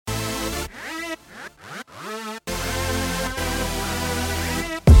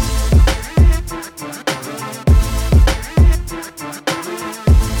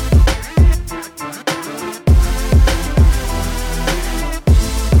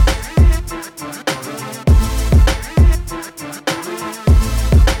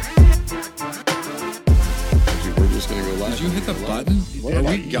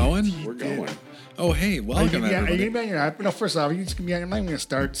hey, welcome Are you everybody. gonna be on your iPad? No, first off, you just gonna be on. I'm not gonna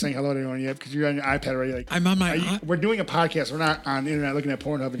start saying hello to anyone yet because you're on your iPad already. Like, I'm on my. we're doing a podcast. We're not on the internet looking at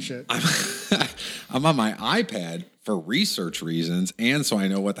Pornhub and shit. I'm on my iPad for research reasons, and so I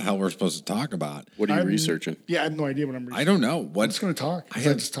know what the hell we're supposed to talk about. What are you researching? Yeah, I have no idea what I'm researching. I don't know I'm what. just gonna talk. I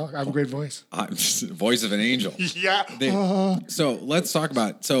have- just talk. I have a great voice. Voice of an angel. Yeah. So let's talk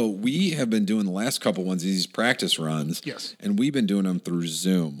about. So we have been doing the last couple ones, these practice runs. Yes. And we've been doing them through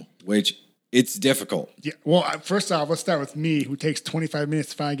Zoom, which it's difficult. Yeah. Well, first off, let's start with me, who takes 25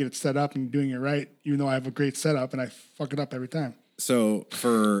 minutes to finally get it set up and doing it right, even though I have a great setup and I fuck it up every time. So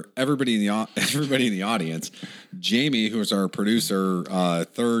for everybody in the audience, Jamie, who is our producer,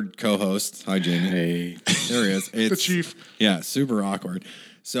 third co-host. Hi, Jamie. Hey. There he is. The chief. Yeah, super awkward.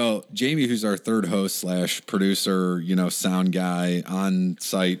 So Jamie, who's our third host / producer, sound guy on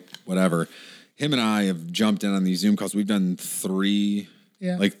site, whatever. Him and I have jumped in on these Zoom calls. We've done three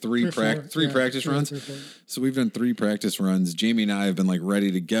practice runs. So we've done 3 practice runs. Jamie and I have been like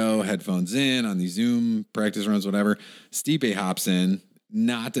ready to go, headphones in on these Zoom practice runs, whatever. Stipe hops in,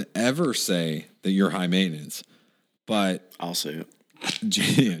 not to ever say that you're high maintenance, but I'll say it.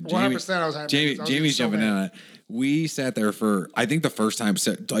 100% I was high maintenance. Jamie's jumping in on it. We sat there for, I think the first time,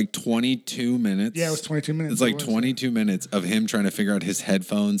 like 22 minutes. Yeah, it was 22 minutes. It's like 22 minutes of him trying to figure out his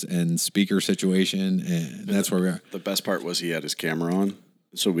headphones and speaker situation, and that's where we are. The best part was he had his camera on,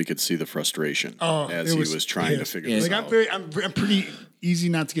 so we could see the frustration as it he was trying to figure this out. I'm pretty easy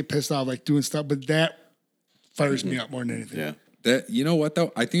not to get pissed off, like doing stuff, but that fires me up more than anything. Yeah. That, you know what,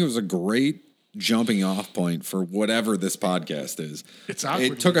 though? I think it was a great jumping off point for whatever this podcast is. It's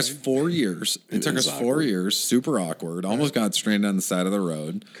awkward. It took us 4 years. It took us 4 awkward. years, super awkward, almost got stranded on the side of the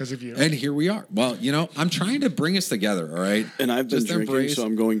road. Because of you. And here we are. Well, I'm trying to bring us together, all right? And I've been Just drinking, embrace- so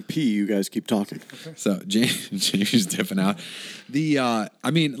I'm going pee. You guys keep talking. So Jamie's dipping out.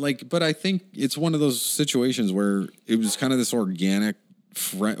 But I think it's one of those situations where it was kind of this organic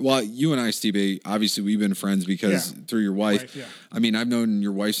friend. Well, you and I, Steve, obviously we've been friends because through your wife. Yeah. I mean, I've known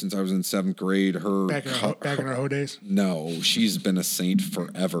your wife since I was in 7th grade. Back in our hoe days. No, she's been a saint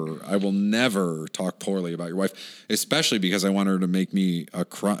forever. I will never talk poorly about your wife, especially because I want her to make me a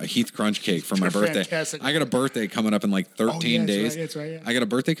Heath Crunch cake for my birthday. Fantastic. I got a birthday coming up in like 13 days. That's right, yeah. I got a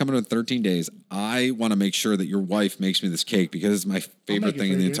birthday coming up in 13 days. I want to make sure that your wife makes me this cake because it's my favorite make it thing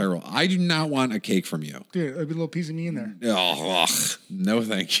in for the you. entire world. I do not want a cake from you. Dude, there'll be a little piece of me in there. Oh, no,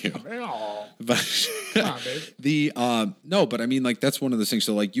 thank you. Oh, But come on, babe. no, but I mean, like, that's one of those things.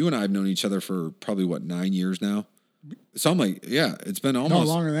 So, like, you and I have known each other for probably 9 years now. So I'm like, yeah, it's been No almost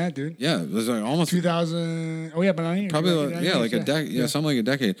longer than that, dude. Yeah, it was like almost 2000. Oh, yeah, but I probably like a decade. Yeah, something like a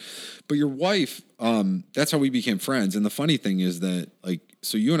decade. But your wife, that's how we became friends. And the funny thing is that, like,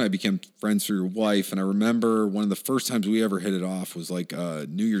 so you and I became friends through your wife. And I remember one of the first times we ever hit it off was like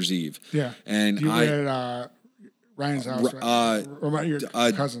New Year's Eve. Yeah. And You were at Ryan's house, right? Or your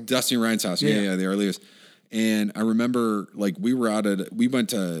cousin. Dusty and Ryan's house. Yeah, the earliest. And I remember, like, me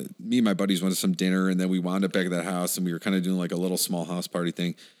and my buddies went to some dinner, and then we wound up back at that house, and we were kind of doing like a little small house party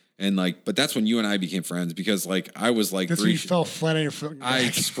thing. And like, but that's when you and I became friends because like I was like, That's when you fell flat on your foot. I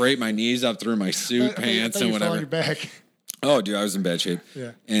scraped my knees up through my suit pants and you fell on whatever. your back. Oh, dude, I was in bad shape.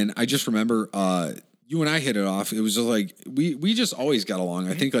 Yeah. And I just remember you and I hit it off. It was just like we just always got along.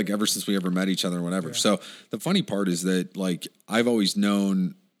 I think like ever since we ever met each other and whatever. Yeah. So the funny part is that like I've always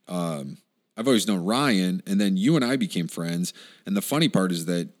known Ryan, and then you and I became friends. And the funny part is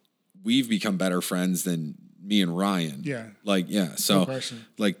that we've become better friends than me and Ryan. Yeah. Like, yeah. So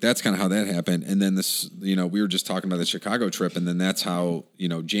like, that's kind of how that happened. And then this, we were just talking about the Chicago trip, and then that's how,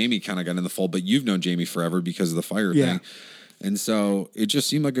 Jamie kind of got in the fold, but you've known Jamie forever because of the fire thing. And so it just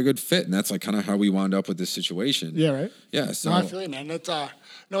seemed like a good fit. And that's like kind of how we wound up with this situation. Yeah. Right. Yeah. So no, I feel you, man. That's,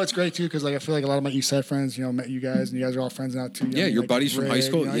 it's great too. Cause like, I feel like a lot of my East Side friends, met you guys, and you guys are all friends now too. Yeah. Your like buddies from high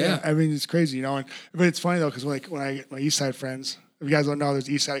school. Yeah. I mean, it's crazy, but it's funny though. Cause like when I get my East Side friends, if you guys don't know, there's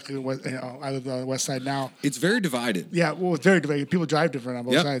East Side, Cleveland, West, I live on the West Side now. It's very divided. Yeah, well, it's very divided. People drive different on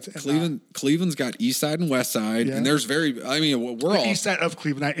both sides. Cleveland's got East Side and West Side, and there's we're all East Side of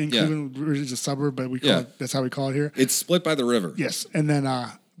Cleveland. Not in Cleveland, we're just a suburb, but we call it, that's how we call it here. It's split by the river. Yes, and then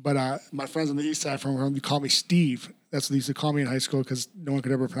my friends on the East Side from home, they call me Steve. That's what they used to call me in high school because no one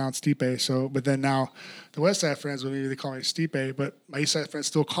could ever pronounce Stipe. So, but then now the West Side friends with me, they call me Stipe, but my East Side friends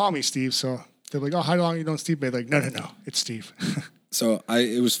still call me Steve. So they're like, "Oh, how long you known Stipe?" Like, no, it's Steve. So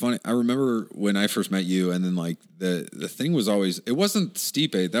it was funny. I remember when I first met you, and then like the thing was always, it wasn't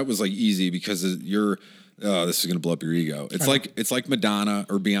Stipe. That was like easy because you're, this is gonna blow up your ego. It's like Madonna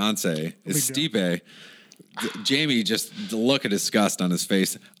or Beyonce. It's Stipe. Jamie, just the look of disgust on his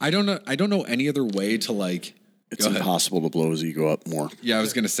face. I don't know any other way to like It's impossible to blow his ego up more. Yeah, I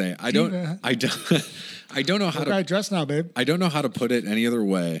was gonna say I don't know how I to dress now, babe. I don't know how to put it any other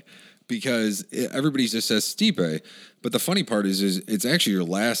way because everybody just says Stipe, but the funny part is it's actually your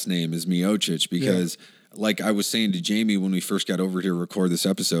last name is Miocic because like I was saying to Jamie when we first got over here to record this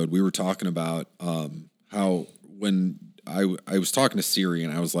episode, we were talking about how when I was talking to Siri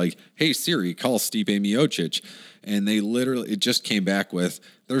and I was like, "Hey Siri, call Stipe Miocic," and it just came back with,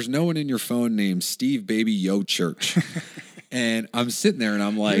 "There's no one in your phone named Steve Baby Yo Church." And I'm sitting there and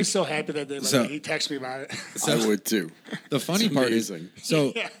I'm like, He was so happy that day. Like, he texted me about it. I would too. The funny part is,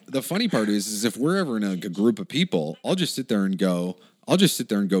 the funny part is if we're ever in a group of people, I'll just sit there and go,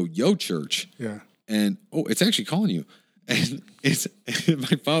 Yo Church. Yeah. And it's actually calling you. And it's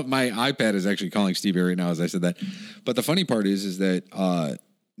my iPad is actually calling Steve right now as I said that. But the funny part is that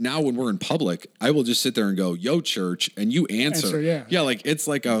now when we're in public, I will just sit there and go, Yo Church, and you answer. Yeah, like it's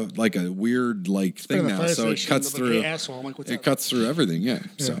like a weird thing now. So it cuts through. It cuts through everything. Yeah.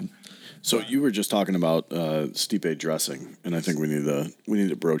 So you were just talking about Stipe dressing, and I think we need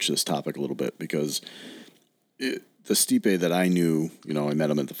to broach this topic a little bit because the Stipe that I knew, I met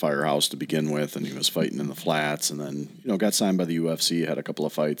him at the Firehouse to begin with, and he was fighting in the flats, and then got signed by the UFC, had a couple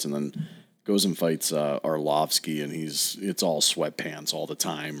of fights, and then goes and fights Arlovsky, and it's all sweatpants all the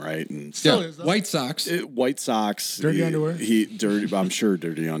time, right? And White Sox, dirty underwear. I'm sure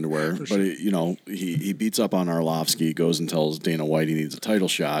dirty underwear, but he beats up on Arlovsky, goes and tells Dana White he needs a title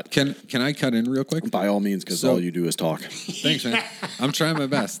shot. Can I cut in real quick? By all means, because all you do is talk. Thanks, man. I'm trying my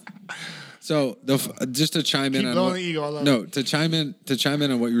best. So just to chime in on to chime in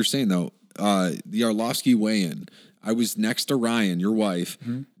on what you were saying though, the Arlovsky weigh-in. I was next to Ryan, your wife,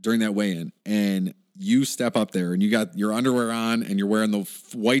 during that weigh-in, and you step up there and you got your underwear on and you're wearing the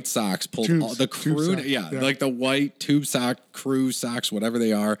white socks, like the white tube sock, crew socks, whatever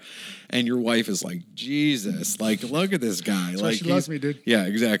they are, and your wife is like, Jesus, like look at this guy, like she loves me, dude. Yeah,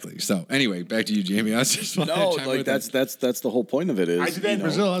 exactly. So anyway, back to you, Jamie. I was just that's the whole point of it. Is I did that in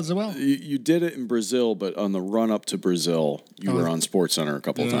Brazil as well. You did it in Brazil, but on the run up to Brazil, you were on SportsCenter a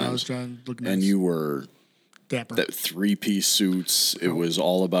couple times. I was trying to look nice. And you were. Dapper. That 3-piece suits, it was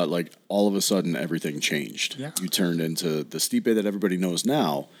all about all of a sudden everything changed. Yeah. You turned into the Stipe that everybody knows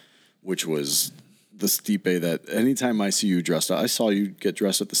now, which was the Stipe that anytime I see you dressed up, I saw you get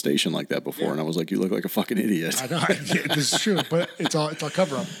dressed at the station like that before, and I was like, you look like a fucking idiot. I know, this is true, but it's all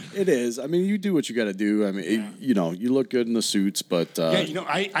cover up. It is. I mean, you do what you got to do. I mean, you look good in the suits, but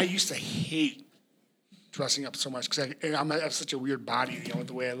I used to hate dressing up so much because I have such a weird body, with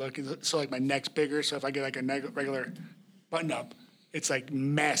the way I look. So like my neck's bigger. So if I get like a regular button up, it's like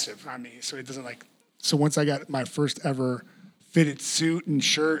massive on me. So it doesn't So once I got my first ever fitted suit and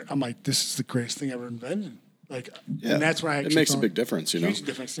shirt, I'm like, this is the greatest thing ever invented. And that's why it makes a big difference. Huge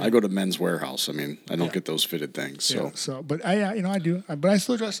difference. Yeah. I go to Men's Warehouse. I mean, I don't get those fitted things. So, but I do. But I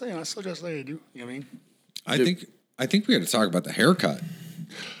still dress. I still dress like I do. You know what I mean? I think we got to talk about the haircut.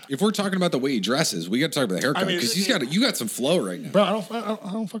 If we're talking about the way he dresses, we got to talk about the haircut because you got some flow right now. Bro, I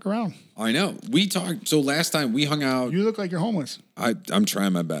don't fuck around. I know. We talked. So last time we hung out, you look like you're homeless. I'm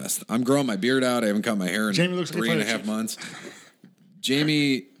trying my best. I'm growing my beard out. I haven't cut my hair in Jamie looks 3.5 months.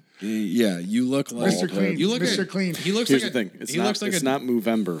 Jamie, you look like Mr. Clean. You look Mr. Clean. He looks Here's like the thing. It's not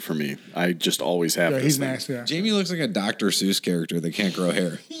Movember for me. I just always have. Yeah, this he's thing. nasty. Yeah. Jamie looks like a Dr. Seuss character that can't grow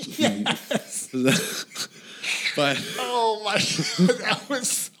hair. Yes. But oh my God, that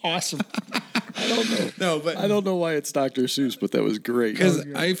was awesome. I don't know. No, but I don't know why it's Dr. Seuss, but that was great. Because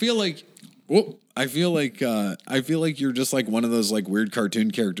I feel like you're just like one of those like weird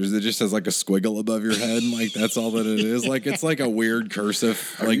cartoon characters that just has like a squiggle above your head, and like that's all that it is. Like it's like a weird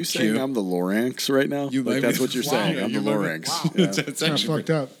cursive. Are you saying I'm the Lorax right now? That's what you're saying. I'm the Lorax. Wow. Yeah. It's actually fucked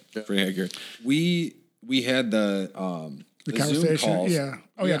up. Pretty accurate. We had the conversation. Zoom calls. Yeah.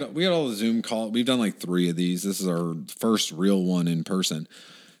 Oh, we had all the Zoom calls. We've done like 3 of these. This is our first real one in person.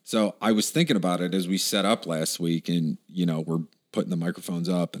 So I was thinking about it as we set up last week, and we're putting the microphones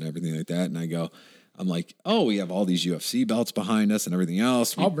up and everything like that. And I'm like, oh, we have all these UFC belts behind us and everything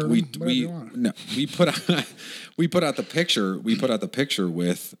else. We put out the picture. We put out the picture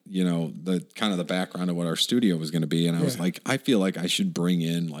with the kind of the background of what our studio was going to be. And I was like, I feel like I should bring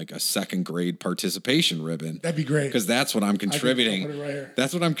in like a 2nd grade participation ribbon. That'd be great because that's what I'm contributing. I'll put it right here.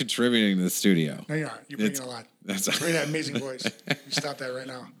 That's what I'm contributing to the studio. No, you aren't. You're bringing a lot. That's bring that amazing voice. You stop that right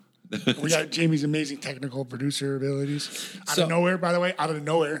now. We got Jamie's amazing technical producer abilities. Out of nowhere, by the way. Out of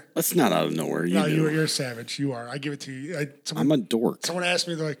nowhere. That's not out of nowhere. You're a savage. You are. I give it to you. I'm a dork. Someone asked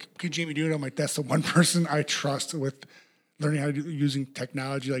me, they're like, could Jamie do it? I'm like, that's the one person I trust with learning how to do using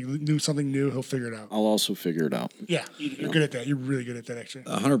technology. Like, do something new, he'll figure it out. I'll also figure it out. Yeah, you're good at that. You're really good at that, actually.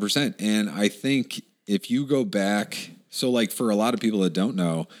 100%. And I think if you go back, so like for a lot of people that don't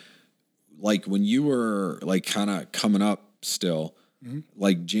know, like when you were like kind of coming up still,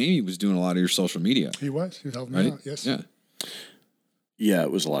 like Jamie was doing a lot of your social media. He was helping right? me out. Yes. Yeah. Yeah,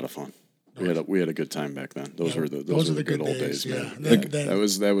 it was a lot of fun. We had a good time back then. Those were the good old days, yeah. man. Then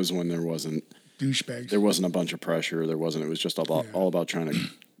That was when there wasn't douchebags. a bunch of pressure. It was just all about trying to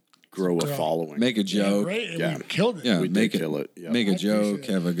grow a following. Make a joke. Great. Yeah. We killed it. Yeah. We make did it, kill it. Yep. Make a I joke. appreciate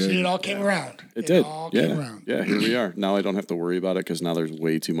it. Have a good. See, it all came around. It did. all Yeah. came around. Yeah, here we are. Now I don't have to worry about it because now there's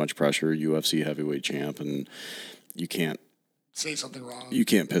way too much pressure. UFC heavyweight champ, and you can't Say something wrong.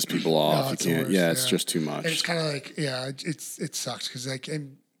 piss people off. No, You it's the can't. worst, Yeah, it's just too much. And it's kind of like, it sucks because like,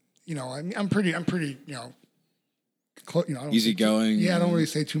 and you know, I'm pretty, you know, I don't Easygoing. Yeah, I don't really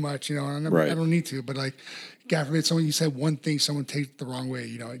say too much, you know, and Right. I don't need to, but like, God forbid, you said one thing, someone takes it the wrong way,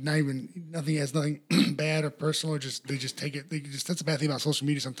 you know, nothing has nothing bad or personal, they just take it. That's the bad thing about social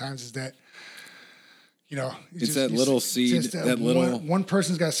media sometimes is that, you know, It's that little seed, that little. one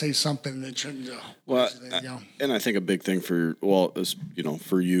person's got to say something and then turn into, Well, you know. and I think a big thing for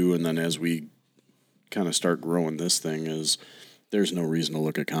for you, and then as we kind of start growing this thing, is there's no reason to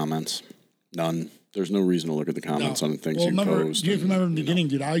look at comments. None. There's no reason to look at the comments on things you post. You remember in the beginning,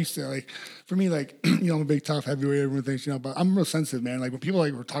 dude, I used to like, for me, like, you know, I'm a big tough heavyweight, everyone thinks, you know, but I'm real sensitive, man. Like when people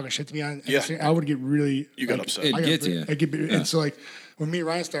like were talking shit to me on Instagram, I would get really, You got like, upset. It gets you. And so like when me and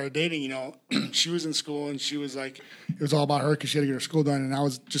Ryan started dating, you know, she was in school and she was like, it was all about her because she had to get her school done, and I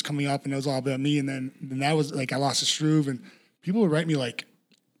was just coming up and it was all about me. And then that was like, I lost a struve, and people would write me like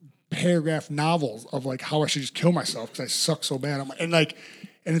paragraph novels of like how I should just kill myself because I suck so bad.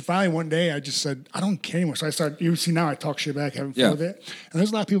 And then finally one day I just said, I don't care anymore. So I started, you see now I talk shit back, having fun with it. And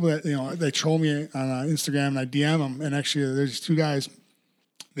there's a lot of people that, you know, they troll me on Instagram and I DM them. And actually there's two guys,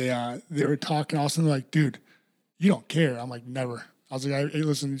 they were talking, all of a sudden they're like, dude, you don't care. I'm like, never. I was like, hey,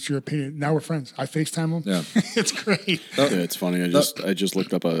 listen, it's your opinion. Now we're friends. I FaceTime them. Yeah. It's great. Yeah, it's funny. I just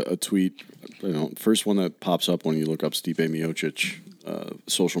looked up a tweet. You know, first one that pops up when you look up Stipe Miocic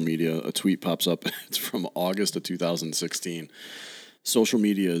social media. A tweet pops up. It's from August of 2016. Social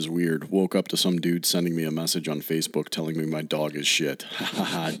media is weird. Woke up to some dude sending me a message on Facebook telling me my dog is shit. Ha ha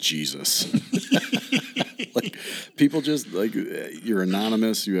ha, Jesus. Like people just like you're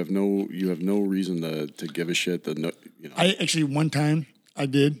anonymous. You have no reason to give a shit. I actually one time I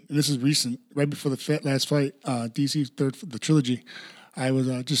did, and this is recent, right before the last fight, DC the trilogy. I was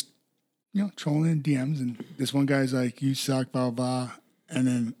just trolling in DMs, and this one guy's like, "You suck," blah blah, and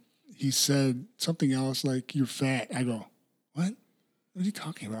then he said something else like, "You're fat." I go, "What? What are you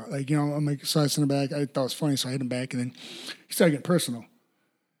talking about?" Like, I'm like, so I sent him back. I thought it was funny, so I hit him back, and then he started getting personal.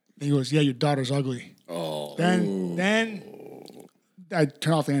 And he goes, "Yeah, your daughter's ugly." Oh. Then I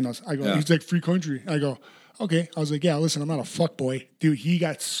turn off the handles. I go, He's like, "Free country." I go, "Okay." I was like, "Yeah, listen, I'm not a fuck boy." Dude, he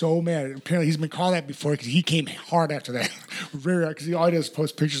got so mad. Apparently, he's been called that before because he came hard after that. Very hard, because all he does is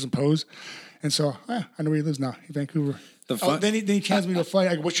post pictures and pose. And so, I know where he lives now, in Vancouver. Then he challenged me to a fight.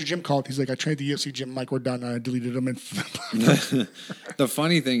 I go, "What's your gym called?" He's like, "I trained at the UFC gym." I'm like, "We're done." I deleted him. And The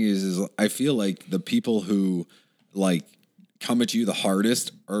funny thing is I feel like the people who like come at you the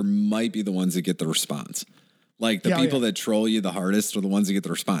hardest might be the ones that get the response. Like the people that troll you the hardest are the ones that get the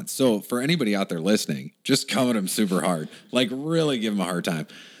response. So for anybody out there listening, just come at them super hard. Like really give them a hard time.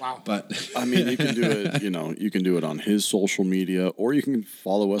 Wow. But I mean, you can do it, you can do it on his social media, or you can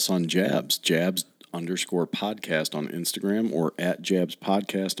follow us on Jabs _podcast on Instagram, or at Jabs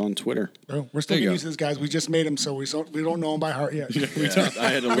Podcast on Twitter. Bro, we're still using these guys. We just made them, so we don't know them by heart yet. I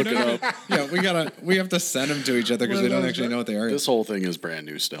had to look it up. Yeah, we have to send them to each other because we don't actually know what they are. This whole thing is brand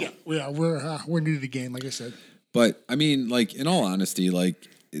new still. Yeah, we're new to the game, like I said. But I mean, like in all honesty, like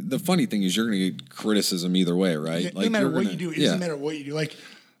the funny thing is you're going to get criticism either way, right? Yeah, like no matter what you do, it doesn't matter what you do. Like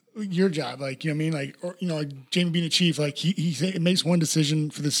your job, like, you know what I mean? Like, or, like Jamie being a chief, like he makes one decision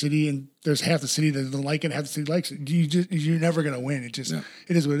for the city and there's half the city that doesn't like it, half the city likes it. You're never going to win. It just,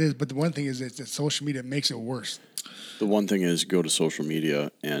 it is what it is. But the one thing is that social media makes it worse. The one thing is go to social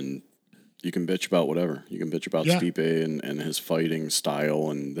media and you can bitch about whatever. You can bitch about Stipe and his fighting style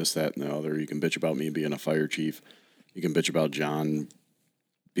and this, that, and the other. You can bitch about me being a fire chief. You can bitch about John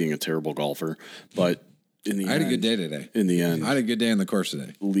being a terrible golfer. But in the end, I had a good day today. In the end, I had a good day in the course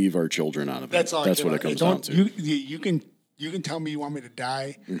today. Leave our children out of it. That's all. That's what it comes down to. You can tell me you want me to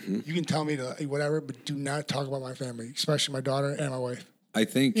die. Mm-hmm. You can tell me to whatever, but do not talk about my family, especially my daughter and my wife. I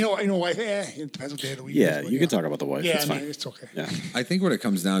think wife. It depends what day of the week. Yeah, you can talk about the wife. Yeah, it's fine. It's okay. Yeah, I think what it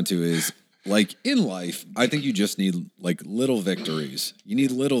comes down to is like in life, I think you just need like little victories. You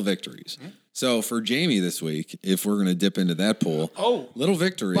need little victories. Mm-hmm. So for Jamie this week, if we're going to dip into that pool, little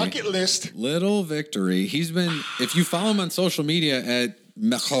victory. Bucket list. Little victory. He's been, if you follow him on social media at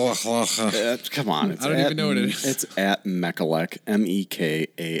Come on. I don't even know what it is. It's at Mekalek,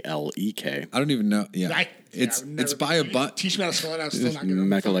 Mekalek. I don't even know. Yeah. I- It's I've never- by a bunch. Teach me how to spell it. I'm still not good. at it.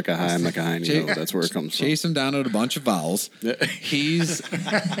 Mekhalekahai. That's where it comes from. Chase him down at a bunch of vowels. He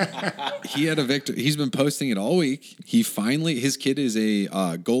had a victory. He's been posting it all week. His kid is a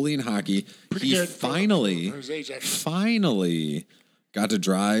goalie in hockey. Pretty He good finally for his age, actually. got to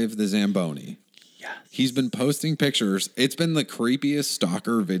drive the Zamboni. Yes. He's been posting pictures. It's been the creepiest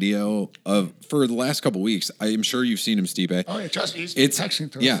stalker video for the last couple weeks. I'm sure you've seen him, Stipe. Oh, yeah, trust me. He's It's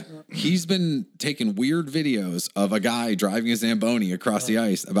texting to us. yeah. He's been taking weird videos of a guy driving a Zamboni across the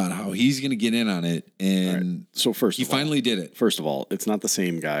ice about how he's going to get in on it, and So first, he of all, finally did it. First of all, it's not the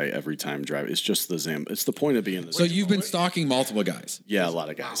same guy every time driving. It's just the It's the point of being the. So you've been stalking multiple guys, yeah, a lot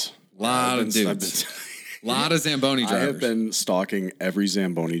of guys. a lot of dudes, a lot of Zamboni I have drivers. been stalking every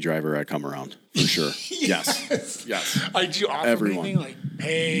Zamboni driver I come around for sure. Yes. I do offer Everyone. anything like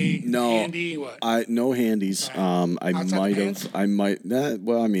pay, No, handy, what? I no handies. I Outside the might pants? have. I might.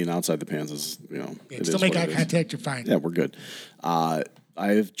 Well, I mean, outside the pants is it Still is make what eye it is. contact, you're fine. Yeah, we're good.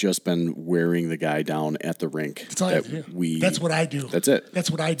 I've just been wearing the guy down at the rink. That's all I have to do. That's what I do. That's it.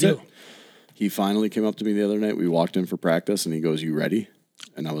 That's what I do. it. He finally came up to me the other night. We walked in for practice, and he goes, "You ready?"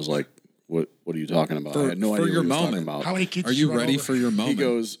 And I was like, "What? What are you talking about?" I had no for idea your what he was talking moment. about. How many kids Are did you run ready over? for your moment?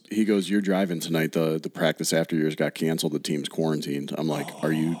 He goes, "You're driving tonight. The practice after yours got canceled. The team's quarantined." I'm like,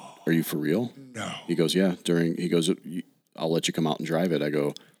 "Are you for real?" No. He goes, "Yeah." He goes, "I'll let you come out and drive it." I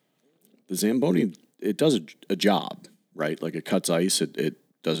go, "The Zamboni, it does a job, right? Like it cuts ice. It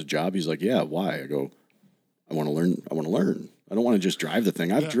does a job." He's like, "Yeah, why?" I go, "I want to learn. I don't want to just drive the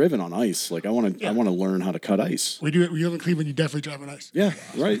thing. I've driven on ice. Like I want to learn how to cut ice." We do it. We live in Cleveland. You definitely drive on ice. Yeah,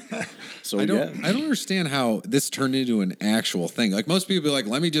 right. So I don't understand how this turned into an actual thing. Like most people be like,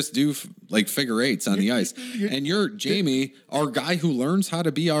 let me just do like figure eights on the ice. And you're Jamie, our guy who learns how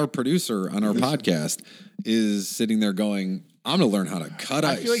to be our producer on our podcast, is sitting there going, I'm going to learn how to cut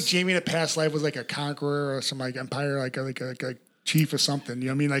I ice. feel like Jamie in a past life was like a conqueror or some like empire, like a chief or something. You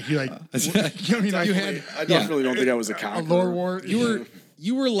know what I mean? Like he like. You know what I mean? Like, you had I definitely don't think I was a a conqueror. Lord War.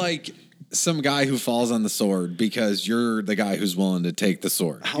 you were like some guy who falls on the sword because you're the guy who's willing to take the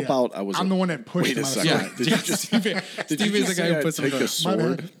sword. How about I was? I'm the one that pushed Wait him a out of second. sword. Yeah. Did you just? Steve you is the guy say who I'd puts him take down. a My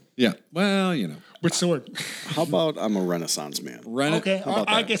bad. sword. Yeah. Well, you know. With sword. How about I'm a Renaissance man? Okay, about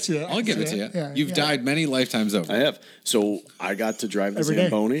I that? get you. I'll give it to you. Yeah, You've died many lifetimes over. I have. So I got to drive the Every day.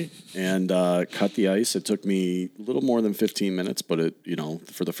 Zamboni and cut the ice. It took me a little more than 15 minutes, but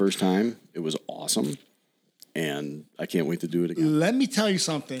for the first time, it was awesome. And I can't wait to do it again. Let me tell you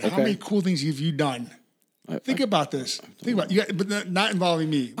something. How Okay. many cool things have you done? Think about this. Think about but not involving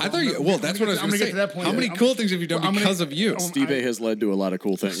me. I thought you. Well, that's what I was I'm going to get say. to that point. How many I'm- cool things have you done I'm gonna- because of you? Steve A has led to a lot of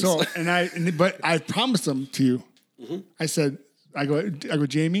cool things. So but I promised them to you. I said, I go,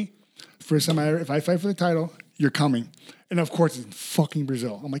 Jamie. First time if I fight for the title, you're coming. And of course, it's fucking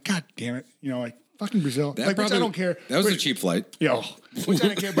Brazil. I'm like, God damn it, like fucking Brazil. That Like, which I probably- don't care. That was a Which- cheap flight. Yo, which I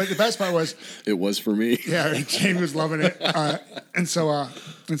didn't care. But the best part was, it was for me. yeah, Jamie was loving it,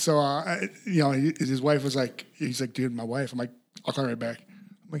 his wife was like, he's like, dude, my wife. I'm like, I'll call her right back.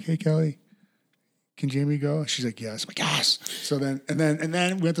 I'm like, hey, Kelly, can Jamie go? She's like, yes. I'm like, yes. So then we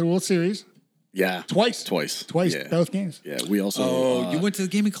went to the World Series Yeah. twice, Yeah. both games. Yeah. We also. Oh, you went to the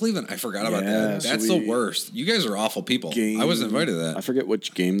game in Cleveland. I forgot about yeah, that. so That's the worst. You guys are awful people. I wasn't invited to that. I forget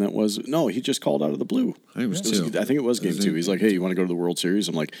which game that was. No, he just called out of the blue. I think it was two. I think it was game two. He's like, "Hey, you want to go to the World Series?"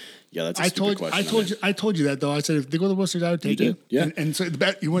 I'm like, "Yeah, that's a stupid question." I told you that though. I said if they go to the World Series, I would take did, it. yeah. And so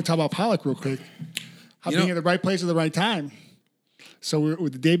you want to talk about Pollock real quick? How You being know- at the right place at the right time. So the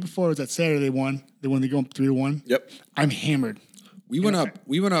day before was that Saturday. They won. They go 3-1. Yep. I'm hammered. We went up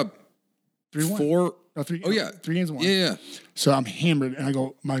 3-1. 4. No, three. Oh yeah, 3 games won. Yeah. So I'm hammered, and I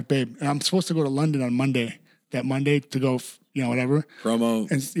go, my babe, and I'm supposed to go to London on Monday. That Monday to go, whatever. Promo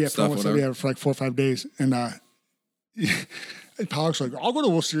And yeah, stuff, promo stuff, whatever. yeah, for like 4 or 5 days. And and Pollock's like, I'll go to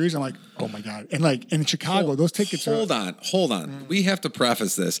World Series. I'm like, oh my God. And like in Chicago, those tickets Hold are on. We have to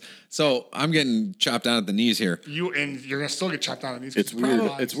preface this. So I'm getting chopped down at the knees here. you're gonna still get chopped down on these. It's weird.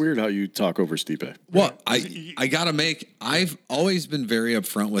 It's weird how you talk over Stipe. Well, I've always been very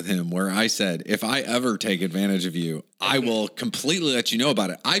upfront with him where I said, if I ever take advantage of you, I will completely let you know about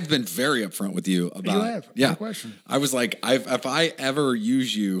it. I've been very upfront with you about You it. have. Yeah. No question. I was like, if I ever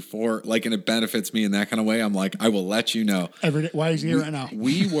use you for like, and it benefits me in that kind of way, I'm like, I will let you know. Every day. Why is he here right now?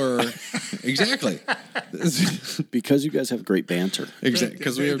 We were exactly. Because you guys have great banter. Exactly,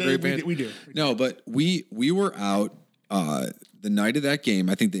 because we have great band. We do. No, but we were out the night of that game.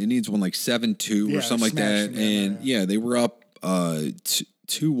 I think the Indians won like 7-2 Yeah, or something like that, smashed them, and yeah, they were up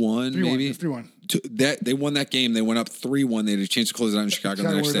 2-1 3-1. maybe. It's 3-1. That they won that game. They went up 3-1. They had a chance to close it out in Chicago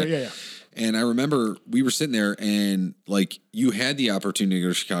the next day. Yeah. And I remember we were sitting there, and like you had the opportunity to go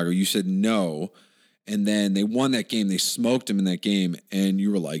to Chicago. You said no, and then they won that game. They smoked them in that game, and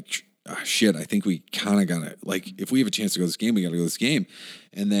you were like, shit, I think we kind of got to, like, if we have a chance to go to this game, we got to go to this game.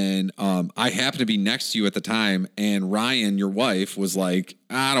 And then I happened to be next to you at the time, and Ryan, your wife, was like,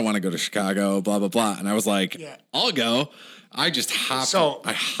 I don't want to go to Chicago, blah, blah, blah. And I was like, I'll go. I just hopped.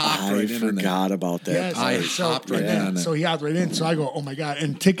 I hopped right in. I forgot about that. Yeah, I hopped right in on it. So he hopped right in. So I go, oh my God.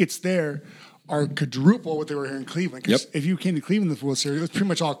 And tickets there are quadruple what they were here in Cleveland. Because if you came to Cleveland the World Series, it was pretty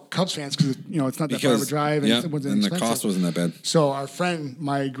much all Cubs fans because it's not that far of a drive and it wasn't and expensive. The cost wasn't that bad. So our friend,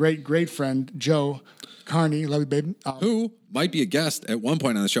 my great friend Joe Carney, love you, babe. Who might be a guest at one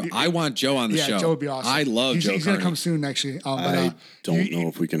point on the show. I want Joe on the show. Yeah, Joe would be awesome. I love Joe He's going to come soon, actually. I don't know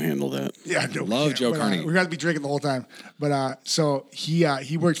if we can handle that. Yeah, no, love Joe Carney. We're going to be drinking the whole time. But so he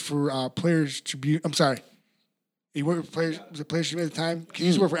worked for Players Tribune. I'm sorry. He worked for Players. Was it Players Tribune at the time? He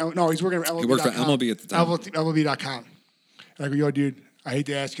used to work for. No, he's working for MLB. He worked for MLB at the time. MLB.com. And I go, yo, dude, I hate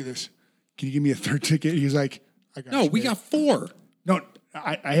to ask you this. Can you give me a third ticket? He's like, I got. No, we got 4. No,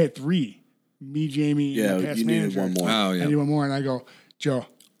 I had 3. Me, Jamie. Yeah, and the past you needed manager. one more. Oh, I yeah. need one more, and I go, Joe,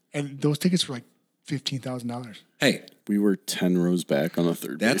 and those tickets were like $15,000. Hey, We were 10 rows back on the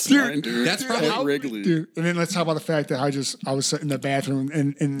third That's- base line, dude. that's probably- At Wrigley. Dude, and then let's talk about the fact that I was sitting in the bathroom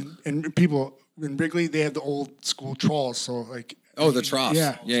and people in Wrigley, they have the old school trolls. So like, the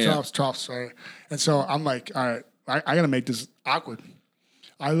troughs. troughs, sorry. And so I'm like, all right, I got to make this awkward.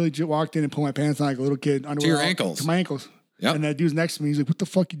 I legit walked in and pulled my pants on like a little kid. Underwear your out, ankles. To my ankles. Yep. And that dude's next to me. He's like, what the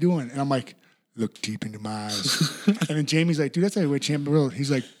fuck you doing? And I'm like, look deep into my eyes. And then Jamie's like, dude, that's not the way Champ World.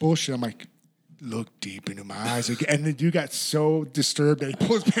 He's like, bullshit. I'm like, look deep into my eyes. And the dude got so disturbed that he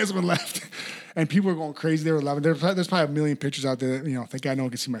pulled his pants up and left. And people were going crazy. They were loving it. There's probably a million pictures out there that, thank God no one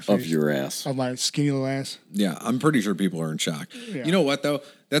can see my face. Of your ass. Of my skinny little ass. Yeah, I'm pretty sure people are in shock. Yeah. You know what, though?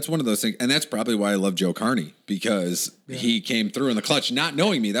 That's one of those things. And that's probably why I love Joe Carney, because he came through in the clutch, not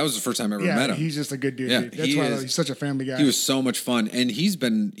knowing me. That was the first time I ever met him. He's just a good dude. Yeah, Dude. That's why he's such a family guy. He was so much fun. And he's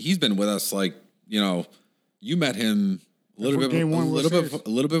been with us, like, you met him a little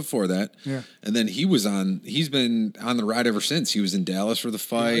bit before that. Yeah. And then he's been on the ride ever since. He was in Dallas for the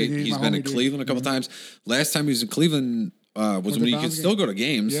fight. Yeah, he's been in Cleveland a couple times. Last time he was in Cleveland was when you could still go to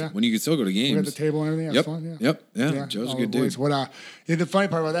games. Yeah. When you could still go to games. We got the table and everything. Yep. Fun, yeah. Yep. Joe's a good dude. The funny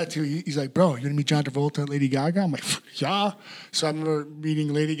part about that too, he's like, bro, you gonna meet John Travolta and Lady Gaga? I'm like, yeah. So I remember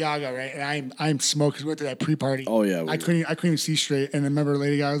meeting Lady Gaga, right? And I'm smoked because we went to that pre-party. Oh yeah. I couldn't even see straight. And I remember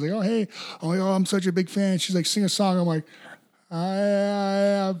Lady Gaga was like, oh hey, I'm like, oh, I'm such a big fan. She's like, sing a song. I'm like, I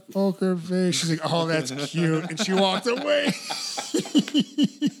have poker face. She's like, oh, that's cute. And she walked away.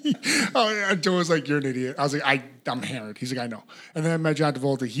 Joe was like, you're an idiot. I was like, I'm hammered. He's like, I know. And then I met John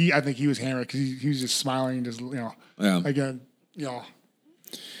Travolta. I think he was hammered because he was just smiling and just, again,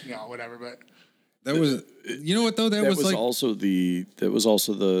 whatever. But that was, you know what though? That was like also the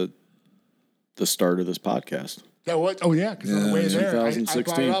start of this podcast. That was, oh yeah, because on the way there, I brought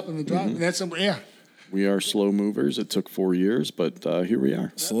 2016. it up in the drive. And that's We are slow movers. It took 4 years, but here we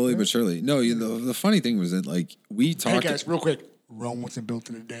are. slowly but surely. No, the funny thing was that like we talked. Hey guys, real quick, Rome wasn't built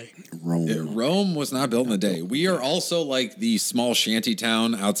in a day. Rome was not built in a day. We are also like the small shanty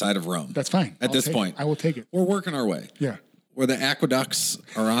town outside of Rome. That's fine. At this point, I will take it. We're working our way. Yeah. Where the aqueducts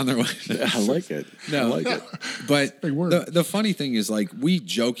are on their way. I like it. No, I like it. But Big word. the funny thing is, like, we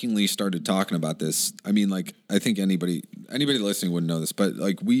jokingly started talking about this. I mean, like, I think anybody listening wouldn't know this, but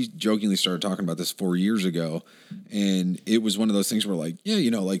like, we jokingly started talking about this 4 years ago, and it was one of those things where, like,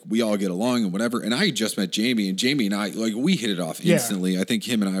 like we all get along and whatever. And I had just met Jamie, and Jamie and I, like, we hit it off instantly. I think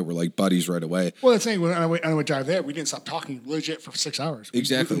him and I were like buddies right away. Well, that's saying when I would drive there, we didn't stop talking legit for 6 hours.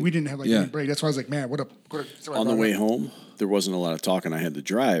 Exactly. We didn't have like any break. That's why I was like, man, what a On the way home, there wasn't a lot of talking. I had to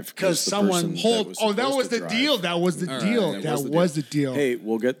drive because someone that was the deal. That was the deal. That was the deal. Hey,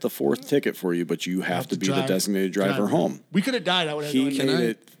 we'll get the 4th ticket for you, but you have to be the designated driver home. We could have died. I would have. He made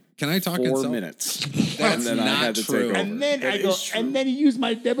it. Can I talk 4 minutes? That's and then I had to true. take over. And then and then he used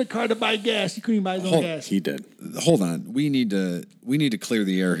my debit card to buy gas. He couldn't even buy his own gas. He did. Hold on. We need to clear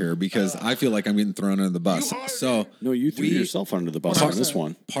the air here because I feel like I'm getting thrown under the bus. So No, you threw yourself under the bus on this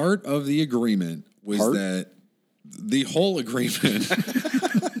one. Part of the agreement was that the whole agreement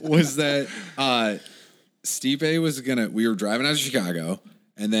was that Stipe was we were driving out of Chicago,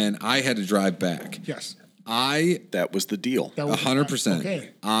 and then I had to drive back. Yes. That was the deal. 100%. Okay.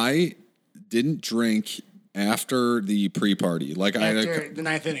 I didn't drink after the pre-party. Like After the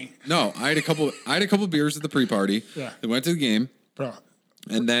ninth inning. No, I had a couple beers at the pre-party. Yeah. Then went to the game. Bro.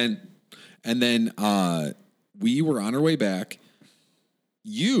 And then we were on our way back,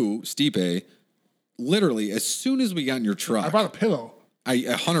 you, Stipe, literally as soon as we got in your truck, I brought a pillow. I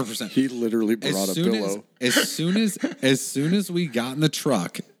 100%. He literally brought a pillow. As soon as we got in the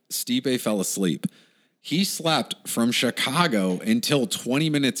truck, Stipe fell asleep. He slept from Chicago until 20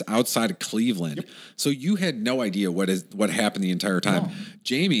 minutes outside of Cleveland. Yep. So you had no idea what happened the entire time. No.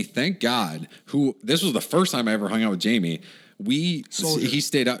 Jamie, thank God, this was the first time I ever hung out with Jamie. He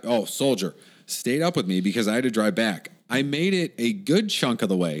stayed up. Oh, Soldier stayed up with me because I had to drive back. I made it a good chunk of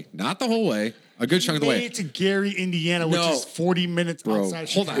the way, not the whole way. A good chunk of the way. Made it to Gary, Indiana, which is 40 minutes outside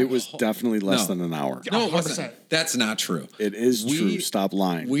Chicago. It was definitely less than an hour. No, it wasn't. That's not true. It is true. Stop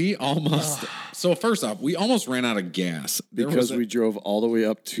lying. We almost. So first off, we almost ran out of gas because we drove all the way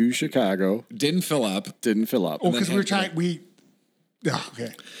up to Chicago. Didn't fill up. Oh, because we were trying.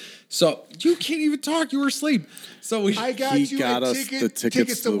 Okay. So you can't even talk. You were asleep. So he got us the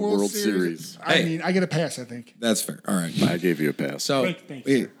tickets to the World Series. I mean, I get a pass. I think that's fair. All right, I gave you a pass. So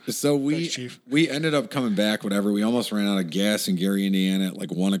we ended up coming back. Whatever. We almost ran out of gas in Gary, Indiana, at like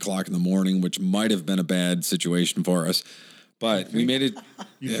 1:00 in the morning, which might have been a bad situation for us. But we made it.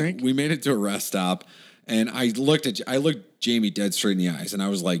 We made it to a rest stop, and I looked Jamie dead straight in the eyes, and I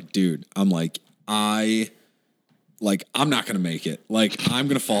was like, "Dude, I'm not going to make it. Like, I'm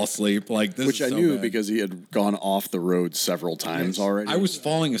going to fall asleep. Like, this Which is I so knew bad. because he had gone off the road several times already. I was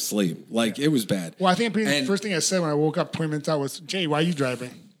falling asleep. Like, it was bad. Well, I think the first thing I said when I woke up 20 minutes out was, Jay, why are you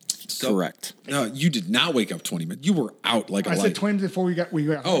driving? Correct. No, you did not wake up 20 minutes. You were out like a light. I said 20 minutes before we got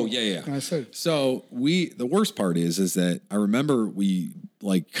Oh, home. yeah. And I said. So, the worst part is that I remember we,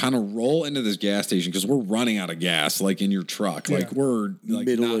 like, kind of roll into this gas station because we're running out of gas, like, in your truck. Yeah. Like, we're like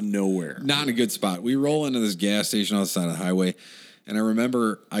middle of nowhere. Not in a good spot. We roll into this gas station on the side of the highway. And I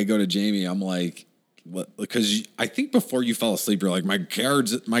remember I go to Jamie. I'm like, because I think before you fell asleep, you're like, my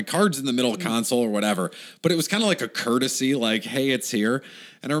card's in the middle console or whatever. But it was kind of like a courtesy, like, hey, it's here.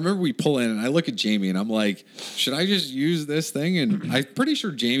 And I remember we pull in, and I look at Jamie, and I'm like, should I just use this thing? And I'm pretty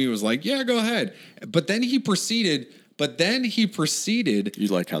sure Jamie was like, yeah, go ahead. But then he proceeded. You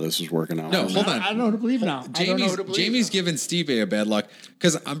like how this is working out? No, hold on. I don't know who to believe now. Jamie's giving Stipe a bad luck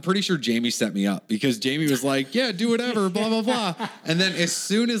because I'm pretty sure Jamie set me up because Jamie was like, "Yeah, do whatever, blah blah blah." And then as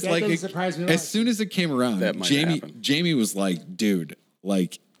soon as soon as it came around, Jamie was like, "Dude,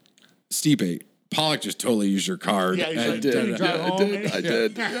 like Stipe, Pollock just totally used your card." Yeah, I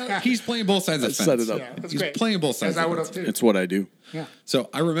did. He's playing both sides of the fence. Set it up. Yeah, He's playing both sides. I would have too. It's what I do. Yeah. So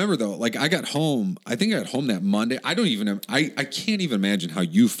I remember though, like I got home. I think I got home that Monday. I can't even imagine how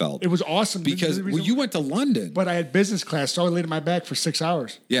you felt. It was awesome because you went to London, but I had business class, so I laid in my bag for 6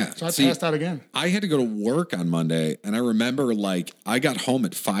 hours. Yeah, so I passed out again. I had to go to work on Monday, and I remember like I got home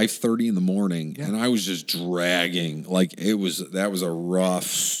at 5:30 in the morning, and I was just dragging. Like that was a rough.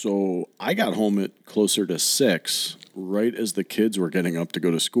 So I got home at closer to 6, right as the kids were getting up to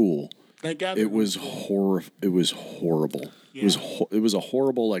go to school. Thank God. It was horrible. Yeah. It was a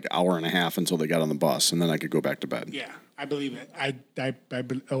horrible like hour and a half until they got on the bus, and then I could go back to bed. Yeah, I believe it.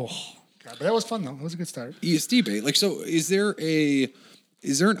 Oh God, but that was fun though. It was a good start. Yeah, Steve, like, so is there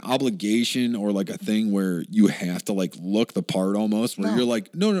an obligation or like a thing where you have to like look the part almost where you're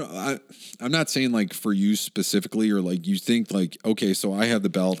like, no, I'm not saying like for you specifically, or like you think like, okay, so I have the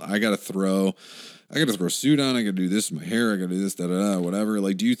belt, I got to throw a suit on, I got to do this with my hair, I got to do this, whatever.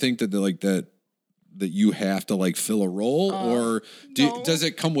 Like, do you think that that you have to like fill a role, or does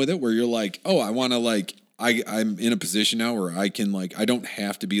it come with it where you're like, oh, I want to like, I'm in a position now where I can like, I don't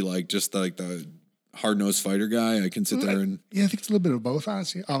have to be like just like the hard-nosed fighter guy. I can sit there and I think it's a little bit of both,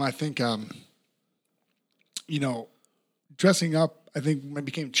 honestly. I think dressing up, I think when I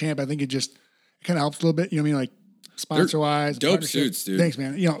became champ, I think it kind of helps a little bit. You know what I mean? Like sponsor wise, dope suits, dude. Thanks,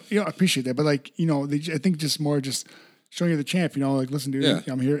 man. I appreciate that, but like I think just more just showing you the champ. Like, listen, dude,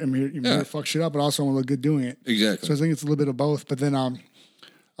 I'm here to fuck shit up, but also I want to look good doing it. Exactly. So I think it's a little bit of both. But then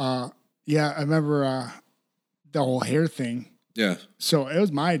I remember the whole hair thing. Yeah. So it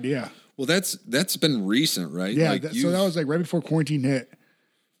was my idea. Well, that's been recent, right? Yeah. So that was like right before quarantine hit,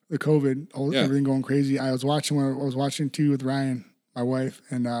 the COVID, everything going crazy. I was watching too with Ryan, my wife,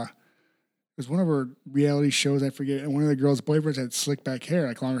 and it was one of her reality shows, I forget, and one of the girls' boyfriends had slick back hair,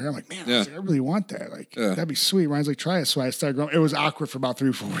 like longer hair. I'm like, man, I really want that. Like, that'd be sweet. Ryan's like, try it. So I started growing. It was awkward for about 3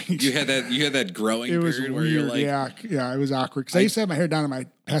 or 4 weeks. You had that growing period weird, where you're like, yeah, it was awkward because I used to have my hair down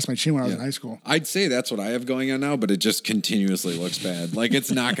past my chin when I was in high school. I'd say that's what I have going on now, but it just continuously looks bad. Like,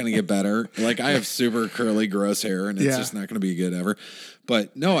 it's not going to get better. Like, I have super curly, gross hair, and it's just not going to be good ever.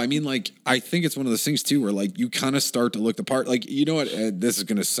 But no, I mean, like, I think it's one of those things too where like you kind of start to look the part. Like, you know what? This is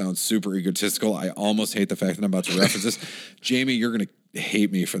going to sound super egotistical. I almost hate the fact that I'm about to reference this. Jamie, you're going to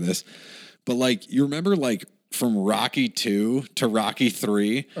hate me for this. But like, you remember like from Rocky 2 to Rocky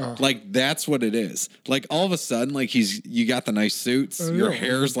 3, like that's what it is. Like all of a sudden, like you got the nice suits, your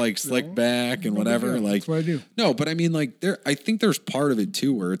hair's like slicked back and whatever. Like that's what I do. No, but I mean, like I think there's part of it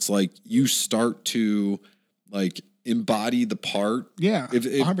too where it's like you start to like embody the part. Yeah, if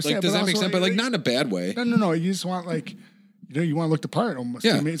 100%, like does that make also, sense? But like not in a bad way. No. You just want like. You want to look the part almost.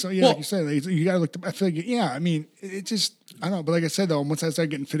 Yeah. I mean, so Well, like you said, like, you got to look. I feel like, I mean, it just, I don't know. But like I said, though, once I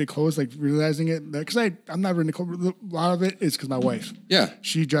started getting fitted clothes, like realizing it, because I'm never in the clothes. A lot of it is because my wife. Yeah.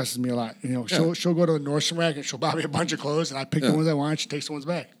 She dresses me a lot. She'll go to the Nordstrom rack and she'll buy me a bunch of clothes, and I pick the ones I want. She takes the ones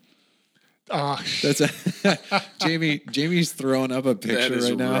back. That's Jamie's throwing up a picture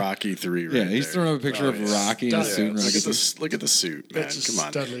right now. Rocky 3 right Yeah, he's there. throwing up a picture of Rocky in a suit. And Look at the suit, man. It's Come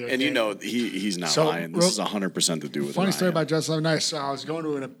on. studly, okay. And you know he's not lying. This is 100% to do with Funny story Ryan. about dressing up nice. So I was going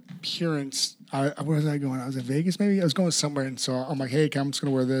to an appearance. Where was I going? I was in Vegas, maybe. I was going somewhere, and so I'm like, "Hey, I'm just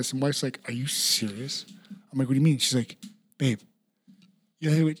gonna wear this." And wife's like, "Are you serious?" I'm like, "What do you mean?" She's like, "Babe,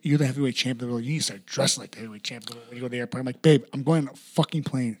 you're the heavyweight champion of the world. You need to start dressing like the heavyweight champion of the world when you go to the airport." I'm like, "Babe, I'm going on a fucking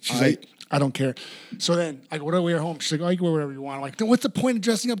plane." She's like, "I don't care." So then I go, "What do I wear home?" She's like, "Oh, you can wear whatever you want." I'm like, "Then what's the point of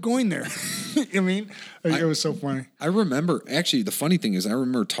dressing up going there?" You know what I mean? It was so funny. I remember, actually, the funny thing is, I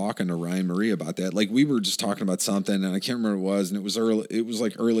remember talking to Ryan Marie about that. Like, we were just talking about something, and I can't remember what it was, and it was early. It was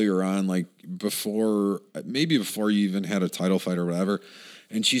like earlier on, like maybe before you even had a title fight or whatever.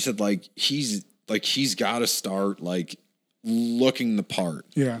 And she said, like, he's got to start like looking the part.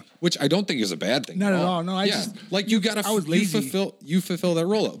 Yeah. Which I don't think is a bad thing. Not at all. No, I just like you got to. I was lazy. You fulfill that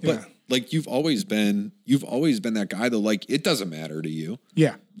role, but. Yeah. Like you've always been that guy though. Like it doesn't matter to you.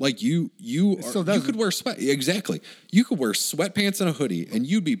 Yeah. Like you could wear sweat. Exactly. You could wear sweatpants and a hoodie and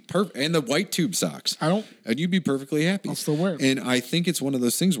you'd be perfect, and the white tube socks. And you'd be perfectly happy. I'll still wear it. And I think it's one of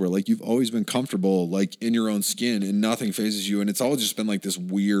those things where like you've always been comfortable like in your own skin and nothing phases you. And it's all just been like this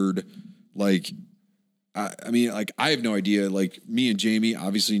weird, like, I mean, like I have no idea. Like me and Jamie,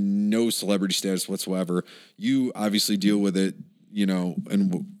 obviously no celebrity status whatsoever. You obviously deal with it,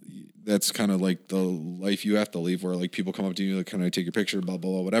 and that's kind of like the life you have to leave where like people come up to you, like, can I take your picture, blah,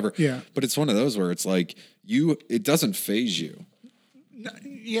 blah, blah, whatever. Yeah. But it's one of those where it's like it doesn't phase you.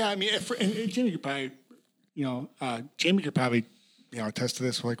 Yeah. I mean, and Jamie could probably, attest to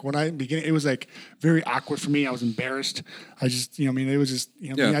this. Like when I began, it was like very awkward for me. I was embarrassed. I just, it was just,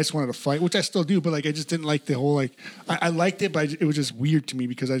 I just wanted to fight, which I still do, but like, I just didn't like the whole, like, I liked it, but it was just weird to me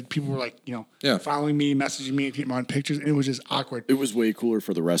because people were like, following me, messaging me, and keeping on pictures. And it was just awkward. It was way cooler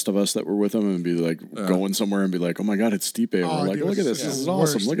for the rest of us that were with him and be like going somewhere and be like, oh my God, it's Stipe. And we're like, look at this. This is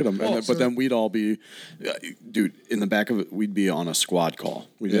awesome. Look at him. But then we'd all be, dude, in the back of it, we'd be on a squad call.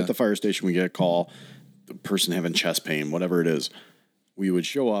 We'd be at the fire station. We get a call, the person having chest pain, whatever it is. We would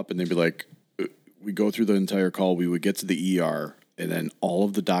show up and they'd be like, we go through the entire call. We would get to the ER and then all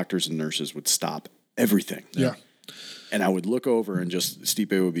of the doctors and nurses would stop everything. Yeah. And I would look over and just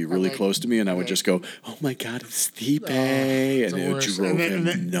Stipe would be really close to me and I would just go, oh my God, it's Stipe. And it drove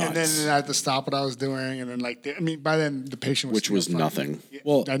him nuts. And then I had to stop what I was doing. And then by then the patient was which was nothing.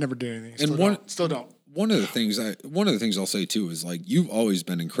 Well, I never did anything. Still don't. One of the things I'll say too is like you've always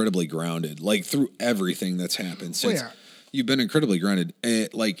been incredibly grounded, like through everything that's happened since. You've been incredibly grounded.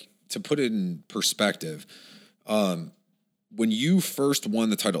 Like to put it in perspective, when you first won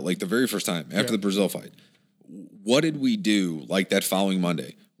the title, like the very first time after the Brazil fight, what did we do? Like that following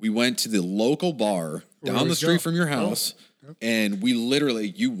Monday, we went to the local bar down the street from your house. And we literally,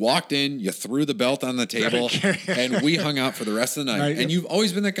 you walked in, you threw the belt on the table, and we hung out for the rest of the night. And you've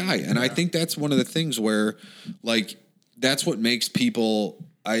always been that guy. And I think that's one of the things where, like, that's what makes people,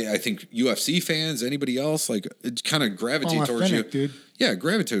 I think UFC fans, anybody else, like, it kind of gravitate towards you. Dude. Yeah,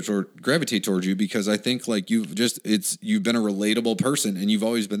 gravitate towards you because I think, like, you've been a relatable person and you've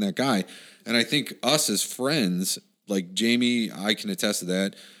always been that guy. And I think us as friends, like Jamie, I can attest to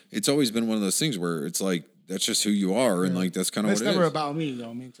that. It's always been one of those things where it's like, that's just who you are, and like that's kind of what it is. It's never about me,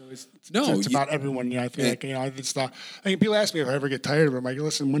 though. I mean, so it's about everyone. I feel like it's not. I mean, people ask me if I ever get tired of it. I'm like,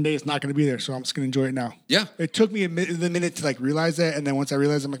 listen, one day it's not going to be there, so I'm just going to enjoy it now. Yeah, it took me the minute to like realize that, and then once I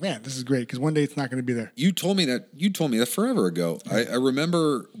realized, I'm like, man, this is great because one day it's not going to be there. You told me that forever ago. I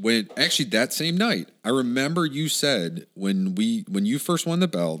remember when actually that same night. I remember you said when you first won the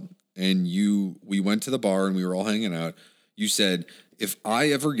belt and we went to the bar and we were all hanging out. You said, if I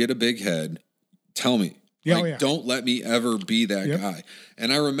ever get a big head, tell me. Don't let me ever be that guy.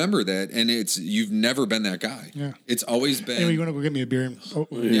 And I remember that, and you've never been that guy. Yeah. It's always been. Anyway, you want to go get me a beer? Yeah,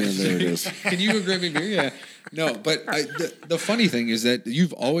 there it is. Can you go grab me a beer? Yeah. No, but the funny thing is that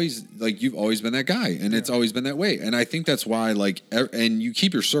you've always been that guy, and it's always been that way. And I think that's why, like, and you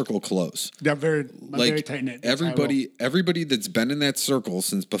keep your circle close. Yeah, very tight knit. Everybody that's been in that circle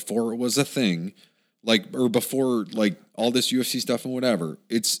since before it was a thing. like, or before like all this UFC stuff and whatever,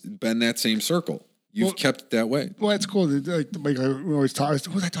 it's been that same circle. You've kept it that way. Well, it's cool. Like we always talk.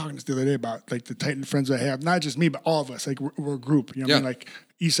 What was I talking to the other day about? Like the Titan friends I have, not just me, but all of us. Like we're a group. You know what I mean? Like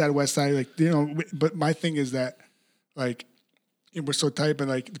East Side, West Side. Like But my thing is that like we're so tight, but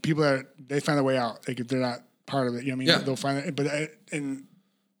like the people they find a way out. Like if they're not part of it, you know what I mean? They'll find it. But and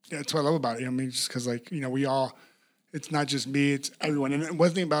that's what I love about it. You know what I mean? Just because like we all. It's not just me. It's everyone. And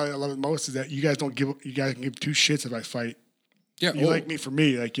one thing about it I love it most is that you guys can give two shits if I fight. Yeah, you like me for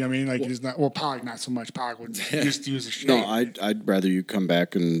me, like you know what I mean. Like it's not. Well, Pollock not so much. Pollock would just use the shit. No, I'd rather you come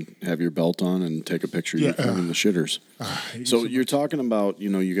back and have your belt on and take a picture of you in the shitters. So you're talking about,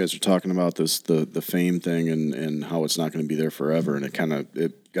 you guys are talking about this the fame thing and how it's not going to be there forever, and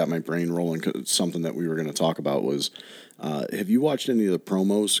it got my brain rolling. Something that we were going to talk about was, have you watched any of the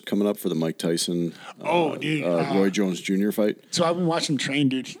promos coming up for the Mike Tyson, Roy Jones Jr. fight? So I've been watching him train,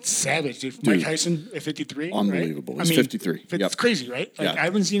 dude. He's savage, dude. Mike Tyson at 53, unbelievable. Right? He's 53. It's crazy, right? Like I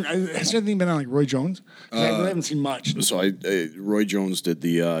haven't seen. Has anything been on like Roy Jones? I haven't seen much. So Roy Jones did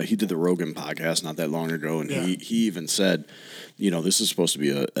the Rogan podcast not that long ago, and he even said, this is supposed to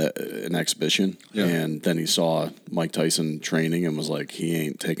be an exhibition, and then he saw Mike Tyson training and was like, he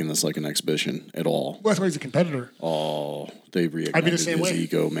ain't taking this like an exhibition at all. Well, that's why he's a competitor. Oh, they reignited I'd be the same his way.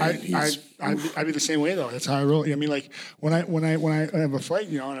 ego, man. I'd be the same way though. That's how I roll. I mean, like when I have a fight,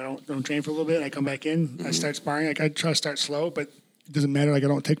 and I don't train for a little bit, and I come back in, I start sparring. Like I try to start slow, but it doesn't matter. Like I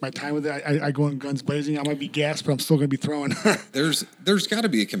don't take my time with it. I go in guns blazing. I might be gassed, but I'm still going to be throwing. There's got to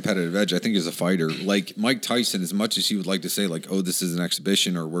be a competitive edge, I think, as a fighter. Like Mike Tyson, as much as he would like to say, like, oh, this is an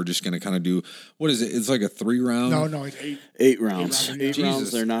exhibition, or we're just going to kind of do, what is it? It's like a 3-round. No, it's 8. 8 rounds. 8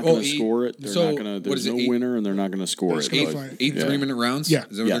 rounds. They're not going to score it. They're not going to. There's no winner, and they're not going to score it. 8 3-minute rounds. Yeah.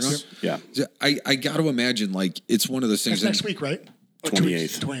 Is that what they're going? Yeah. I got to imagine like it's one of those things. That's next week, right?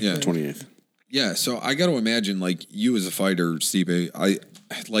 28th. Yeah, 28th. Yeah, so I got to imagine, like, you as a fighter, Stipe,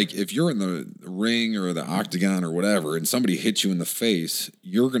 like, if you're in the ring or the octagon or whatever, and somebody hits you in the face,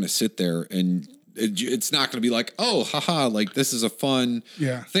 you're going to sit there and it's not going to be like, oh, haha, like, this is a fun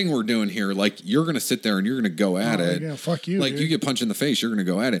thing we're doing here. Like, you're going to sit there and you're going to go at it. Yeah, fuck you. Like, dude. you get punched in the face, you're going to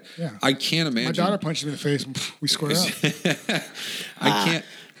go at it. Yeah. I can't imagine. My daughter punched me in the face and we squared up. I can't.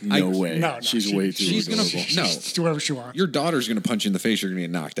 No way. No, she's way too adorable. She's do whatever she wants. Your daughter's going to punch you in the face. You're going to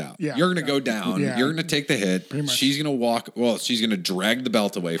get knocked out. Yeah, you're going to go down. Yeah. You're going to take the hit. Pretty much. She's going to walk. Well, she's going to drag the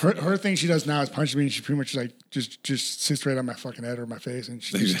belt away from her thing she does now is punch me, and she pretty much like just sits right on my fucking head or my face, and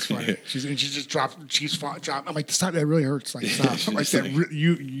she's funny. She just drops. I'm like, stop! That really hurts. Like, stop. I'm like that.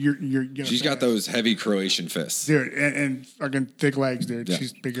 You're. She's got those heavy Croatian fists, dude, and fucking thick legs, dude. Yeah.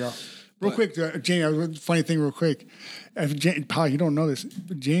 She's a big girl. Real quick, Jamie, funny thing real quick. Paul, you don't know this.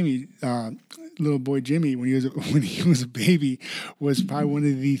 Jamie, little boy Jimmy, when he was a baby, was probably one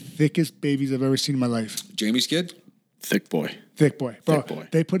of the thickest babies I've ever seen in my life. Jamie's kid? Thick boy. Thick boy. Bro,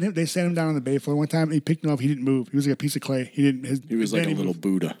 they sat him down on the bay floor one time, and he picked him up. He didn't move. He was like a piece of clay. He was like a little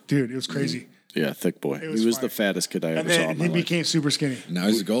Buddha. Dude, it was crazy. Yeah, thick boy. He was the fattest kid I ever saw in my life. And then he became super skinny. Now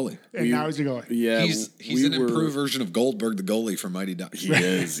he's a goalie. Now he's a goalie. Yeah, he's an improved version of Goldberg, the goalie from Mighty Ducks. He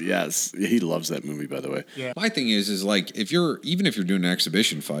is. Yes, he loves that movie. By the way. Yeah. My thing is like even if you're doing an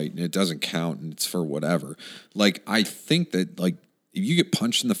exhibition fight and it doesn't count and it's for whatever, like I think that like if you get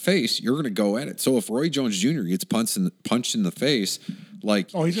punched in the face, you're going to go at it. So if Roy Jones Jr. gets punched in the face,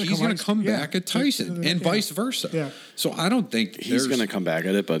 like he's going to come back at Tyson and vice versa. Yeah. So I don't think he's going to come back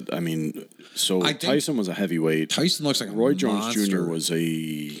at it, but I mean, Tyson was a heavyweight. Tyson looks like Roy Jones Jr. was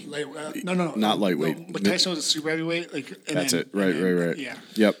a not lightweight. No, but Tyson was a super heavyweight. That's it. Right. Yeah.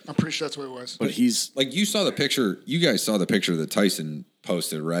 Yep. I'm pretty sure that's what it was. But he's like you saw the picture. You guys saw the picture that Tyson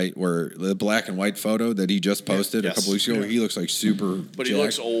posted, right? Where the black and white photo that he just posted a couple weeks ago, where he looks like super. But he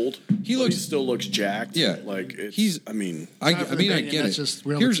looks old. He still looks jacked. Yeah, like I get it. Just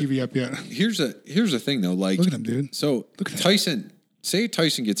we don't have TV up yet. Here's the thing though. Like, look at him, dude. So Tyson, say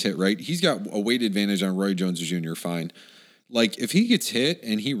Tyson gets hit, right? He's got a weight advantage on Roy Jones Jr. Fine. Like if he gets hit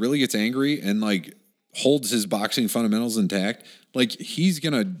and he really gets angry and like holds his boxing fundamentals intact, like he's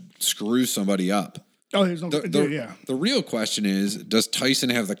gonna screw somebody up. Oh, there's no the real question is, does Tyson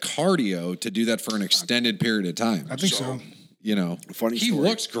have the cardio to do that for an extended period of time? I think so. You know, funny he story.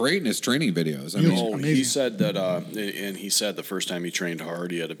 looks great in his training videos. He said that, and he said the first time he trained hard,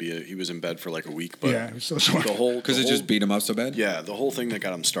 he had to he was in bed for like a week. But yeah, so short. Because it just beat him up so bad. Yeah, the whole thing that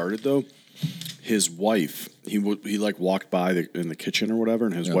got him started though, his wife, he like walked by in the kitchen or whatever,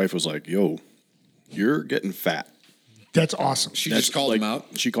 and his wife was like, "Yo, you're getting fat." That's awesome. She just called him out.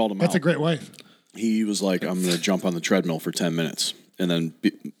 She called him out. That's a great wife. He was like, "I'm going to jump on the treadmill for 10 minutes," and then.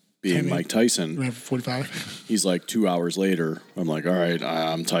 Being Mike Tyson, 45. He's like 2 hours later. I'm like, all right,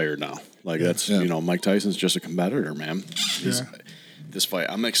 I'm tired now. Like that's Mike Tyson's just a competitor, man. This fight,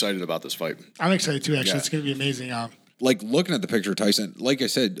 I'm excited about this fight. I'm excited too. Actually, it's going to be amazing. Like looking at the picture of Tyson, like I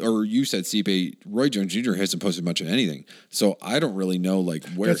said, or you said, Stipe, Roy Jones Jr. hasn't posted much of anything, so I don't really know like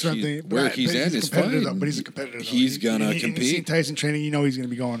where he's at in his fight. But he's a competitor. He's gonna compete. You've seen Tyson training, he's going to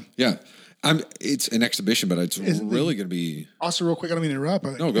be going. Yeah, it's an exhibition, but it's really going to be. Also, real quick, I don't mean to interrupt.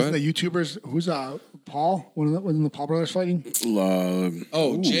 But no, go ahead. The YouTubers, who's Paul? Wasn't the Paul brothers fighting?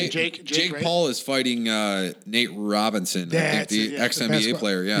 Jake right? Paul is fighting Nate Robinson, I think the ex-NBA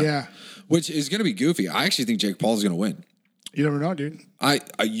player. Yeah. Which is going to be goofy. I actually think Jake Paul is going to win. You never know, dude.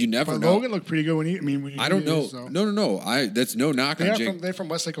 You never know. Logan looked pretty good when I don't know. No. That's no knock on Jake. They're from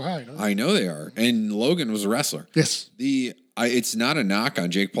Westlake, Ohio. I know they are, and Logan was a wrestler. Yes. It's not a knock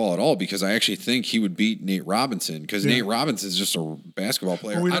on Jake Paul at all because I actually think he would beat Nate Robinson because Nate Robinson is just a basketball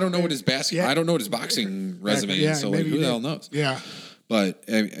player. I don't know what his I don't know what his boxing resume is. So who the hell knows? Yeah. But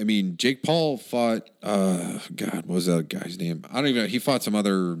I mean, Jake Paul fought. God, what was that guy's name? I don't even know. He fought some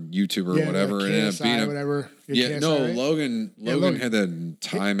other YouTuber or whatever, like and ended up beating him. Whatever. Yeah, KSI, no, right? Logan had that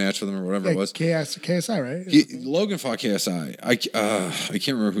tie match with him or whatever it was. KSI, right? Logan fought KSI. I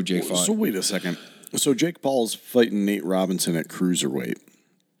can't remember who Jake fought. So wait a second. So Jake Paul's fighting Nate Robinson at cruiserweight,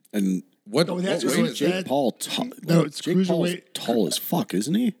 and what weight is Jake Paul? It's Jake cruiserweight. Paul's tall as fuck,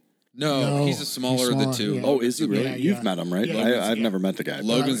 isn't he? No, he's a smaller of the two. Yeah. Oh, is he really? Yeah, You've met him, right? I've never met the guy.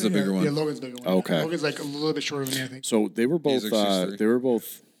 Logan's the bigger one. Yeah, Logan's the bigger one. Okay. Logan's like a little bit shorter than me, I think. So they were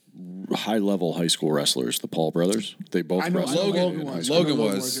both high level high school wrestlers. The Paul brothers. They both wrestled. Logan was.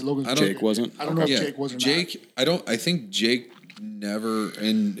 Jake wasn't. I don't know if Jake was or not. Jake. I think Jake never.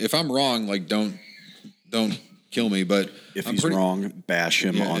 And if I'm wrong, like don't kill me. But if he's wrong, bash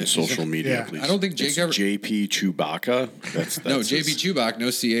him on social media, please. I don't think Jake ever. JP Chewbacca. That's no JP Chewbacca.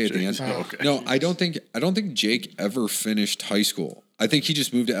 No CA at the end. Okay. No, I don't think Jake ever finished high school. I think he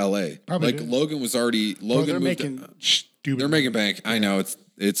just moved to LA. Probably like did. Logan was already. Logan they're moved. making stupid. They're making bank. I know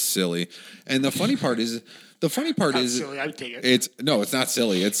it's silly. And the funny part is. Silly. I would take it. It's not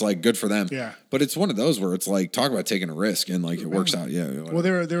silly. It's like good for them. Yeah. But it's one of those where it's like talk about taking a risk and like it works out. Yeah. Whatever.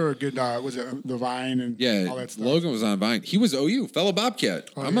 Well, they were a good. Was it the Vine and all that stuff? Logan was on Vine. He was OU, fellow Bobcat.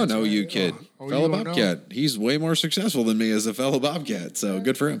 I'm an OU kid. Fellow Bobcat. He's way more successful than me as a fellow Bobcat. So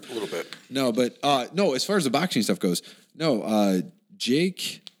good for him. A little bit. No, but no. As far as the boxing stuff goes, no.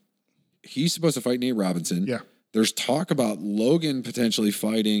 Jake, he's supposed to fight Nate Robinson. Yeah. There's talk about Logan potentially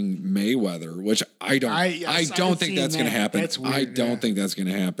fighting Mayweather, which I don't think that's going to happen. That's weird, I don't think that's going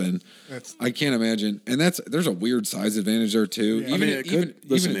to happen. I can't imagine. And there's a weird size advantage there too. Yeah.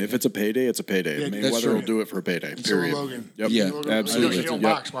 Even if it's a payday, it's a payday. Yeah, Mayweather will do it for a payday. Period. Logan. Yep. Yeah, Logan, absolutely. You don't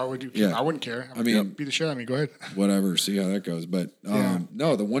box. Why would you? Yeah. I wouldn't care. I mean, be the shit. Go ahead. Whatever. See how that goes. But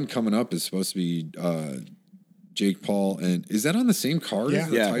no, the one coming up is supposed to be Jake Paul, and is that on the same card? Yeah. As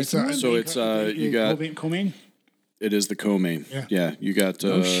the Tyson one? So it's you got co-main. It is the co-main. Yeah. You got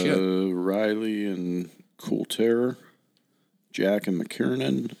shit. Riley and Coulter, Jack and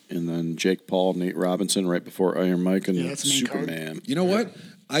McKiernan, and then Jake Paul, Nate Robinson right before Iron Mike and that's the main card. Superman. You know what?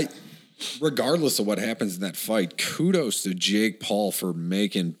 Regardless of what happens in that fight, kudos to Jake Paul for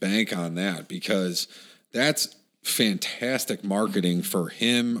making bank on that because that's fantastic marketing for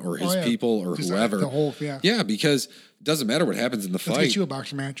him or his people or just whoever. The whole, yeah, because it doesn't matter what happens in the fight. Let's get you a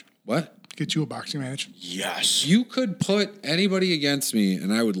boxing match. What? Get you a boxing match. Yes. You could put anybody against me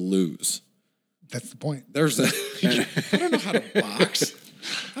and I would lose. That's the point. I don't know how to box.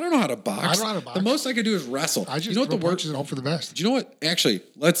 I don't know how to box. I don't know how to box. The most I could do is wrestle. I just you know what throw the word punches and hope for the best. Do you know what? Actually,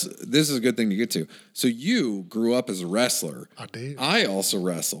 this is a good thing to get to. So you grew up as a wrestler. I did. I also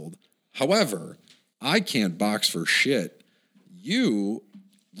wrestled. However, I can't box for shit. You,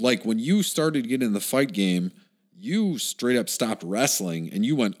 like when you started getting in the fight game, you straight up stopped wrestling and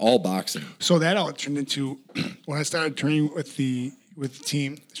you went all boxing. So that all turned into when I started training with the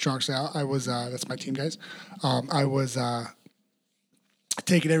team, Strong Style. I was that's my team, guys. I was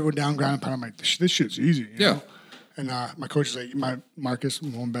taking everyone down, ground and pound. I'm like, this shit's easy. You know? And my coach is like, Marcus,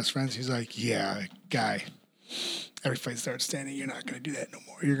 one of my best friends. He's like, yeah, guy. Every fight starts standing, you're not going to do that no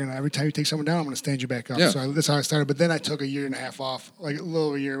more. You're going to, every time you take someone down, I'm going to stand you back up. Yeah. So that's how I started. But then I took a year and a half off, like a little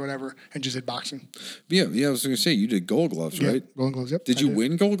over a year, whatever, and just did boxing. Yeah. I was going to say, you did Gold Gloves, right? Golden Gloves, yep. Did you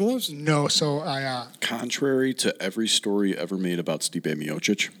win Gold Gloves? No. So I... Contrary to every story ever made about Stipe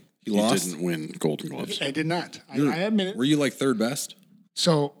Miocic, he lost? didn't win Golden Gloves. I did not. I admit it. Were you like third best?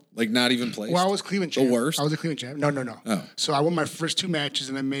 So... Like not even placed? Well, I was Cleveland champ. The worst? I was a Cleveland champ. No. Oh. So I won my first two matches,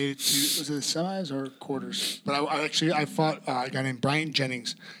 and I made it to, was it the semis or quarters? But I fought a guy named Brian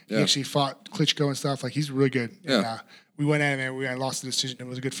Jennings. He actually fought Klitschko and stuff. Like, he's really good. Yeah. And we went at him, and I lost the decision. It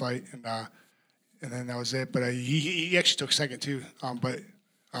was a good fight, and then that was it. But he actually took second, too.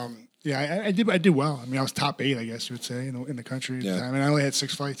 Yeah, I did well. I mean, I was top 8, I guess you would say, in the country at the time. And I only had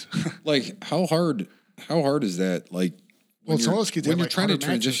 6 fights. Like how hard is that? Like Well, some of those kids when had, you're like, trying to 100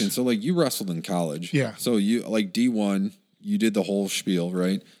 transition. matches. So like you wrestled in college. Yeah. So you like D1, you did the whole spiel,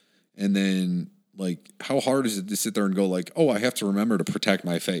 right? And then like how hard is it to sit there and go like, oh, I have to remember to protect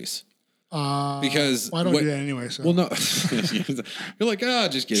my face? Because Well, I don't do that anyway. So. Well, no, you're like, I'll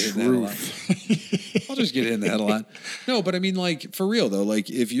just get hit in the head a lot. I'll just get hit in the head a lot. No, but I mean, like for real though, like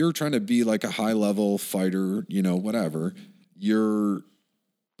if you're trying to be like a high level fighter, whatever, you're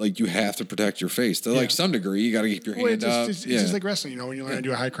like you have to protect your face to like some degree. You got to keep your hand up. It's just like wrestling, when you learn to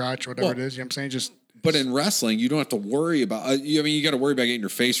do a high crotch or whatever it is. You know what I'm saying? But in wrestling, you don't have to worry about. You got to worry about getting your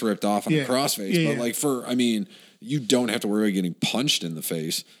face ripped off on a crossface. But like you don't have to worry about getting punched in the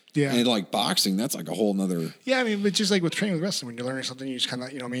face. Yeah. And like boxing, that's like a whole nother. Yeah, I mean, but just like with training with wrestling, when you're learning something, you just kind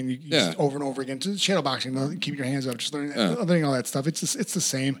of, you just over and over again. Just shadow boxing, keep your hands up, just learning all that stuff. It's the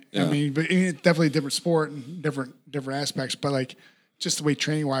same. Yeah. I mean, but it's definitely a different sport and different aspects. But like just the way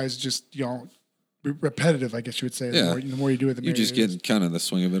training wise, just repetitive, I guess you would say. Yeah. The more you do it, the You just get kind of the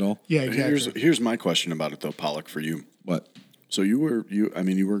swing of it all. Yeah, exactly. Here's my question about it though, Pollock, for you. What? So you were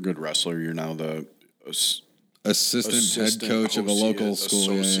a good wrestler. You're now the assistant head coach of a local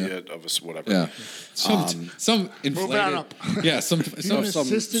school. Associate of whatever. Yeah. Some inflated. up. Yeah. Some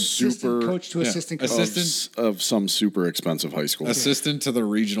assistant coach to assistant coach. Assistant of some super expensive high school. Assistant to the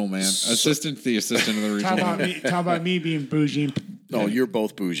regional man. Assistant to the assistant of the regional man. Talk about me being bougie. No, you're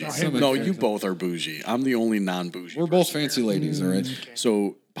both bougie. No, you both are bougie. I'm the only non-bougie. We're both fancy ladies, all right? Okay.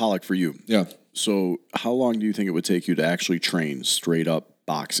 So, Pollock, for you. Yeah. So, how long do you think it would take you to actually train straight up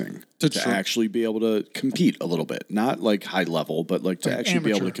boxing to actually be able to compete a little bit? Not like high level, but like to actually be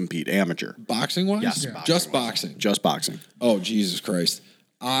able to compete amateur. Boxing wise? Yes. Yeah. Just boxing. Just boxing. Oh, Jesus Christ.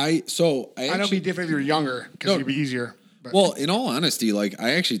 I know it'd be different if you were younger because it'd be easier. But. Well, in all honesty, like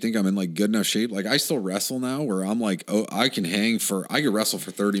I actually think I'm in like good enough shape. Like I still wrestle now where I'm like, I can wrestle for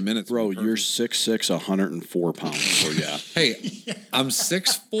 30 minutes. Bro, you're 6'6", 104 pounds. So yeah. Hey, I'm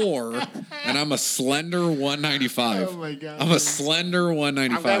 6'4", and I'm a slender 195. Oh my God. I'm a slender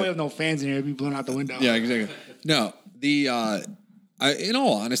 195. I'm glad we have no fans in here. It'd be blown out the window. Yeah, exactly. No, in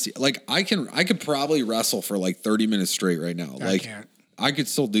all honesty, like I could probably wrestle for like 30 minutes straight right now. I Like can't. I could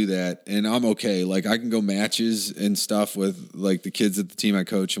still do that, and I'm okay. Like I can go matches and stuff with like the kids at the team I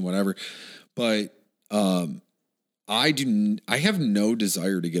coach and whatever. But I have no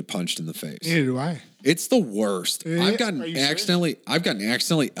desire to get punched in the face. Neither do I. It's the worst. Yeah. I've gotten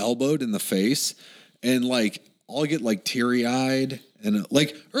accidentally elbowed in the face, and like I'll get like teary eyed. And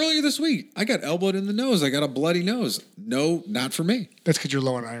like earlier this week, I got elbowed in the nose. I got a bloody nose. No, not for me. That's because you're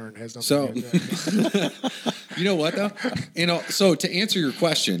low on iron. Has nothing So, to do with that. You know what though? So to answer your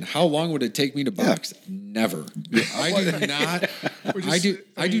question, how long would it take me to box? Never. I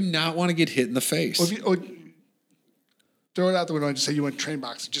do not want to get hit in the face. Throw it out the window and just say you want to train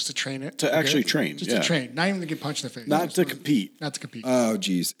boxing just to train it. To actually train. Just to train. Not even to get punched in the face. Not to compete. Not to compete. Oh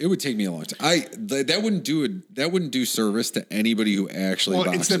geez, it would take me a long time. That wouldn't do service to anybody who actually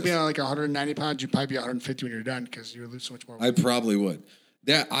boxes. Instead of being like 190 pounds, you'd probably be 150 when you're done because you would lose so much more weight. I probably would.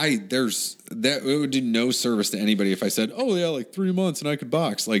 It would do no service to anybody if I said, "Oh yeah, like 3 months and I could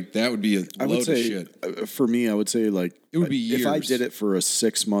box." Like that would be a load of shit. For me, I would say like it would be years. If I did it for a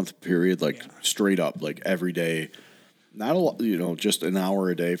 6-month period, like straight up, like every day, not a lot, just an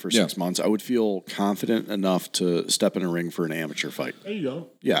hour a day for 6 months, I would feel confident enough to step in a ring for an amateur fight. There you go.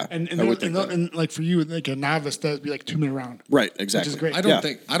 Yeah, and like for you, like a novice, that'd be like 2-minute round. Right, exactly. Which is great. I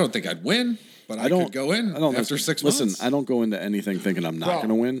don't think I'd win. But I could go in after 6 months. Listen, I don't go into anything thinking I'm not going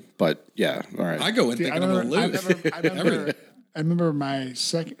to win, but yeah, all right. I go in thinking I'm going to lose. I remember my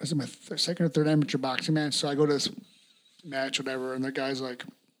second or third amateur boxing match. So I go to this match, whatever, and the guy's like,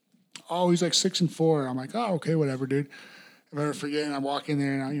 "Oh, he's like 6-4." I'm like, "Oh, okay, whatever, dude." I never forget. And I walk in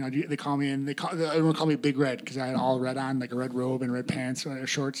there, and they call me, and everyone call me Big Red because I had all red on, like a red robe and red pants and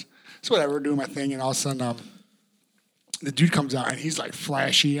shorts. So whatever, doing my thing, and all of a sudden, the dude comes out and he's like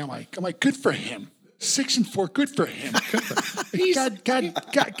flashy. I'm like, good for him. 6-4, good for him.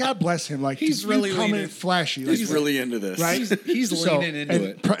 God bless him. Like he's really coming flashy. He's really into this, right? He's leaning into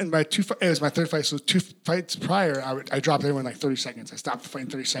it. And it was my third fight. So 2 fights prior, I dropped everyone like 30 seconds. I stopped the fight in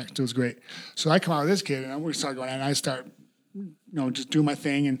 30 seconds. It was great. So I come out with this kid and we start going, and I start, just doing my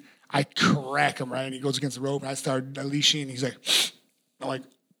thing, and I crack him right, and he goes against the rope, and I start unleashing, and he's like, I'm like,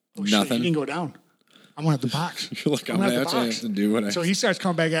 oh shit, he didn't go down. I'm gonna have to box. You're like, I'm gonna actually have to do what I. So he starts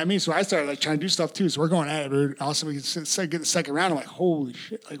coming back at me. So I started like trying to do stuff too. So we're going at it. Dude. All of a sudden we get the second round. I'm like, holy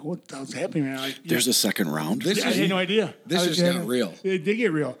shit! Like what the hell's happening, man? Like, there's a second round. I had no idea. This is not real. It did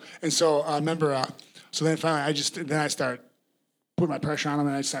get real. And so I remember. So then finally, I start put my pressure on him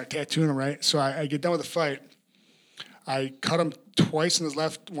and I started tattooing him, right? So I get done with the fight. I cut him twice in his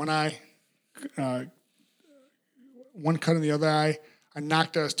left one eye, one cut in the other eye. I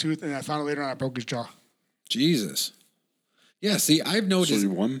knocked out his tooth, and I found out later on I broke his jaw. Jesus. Yeah, see, I've So noticed.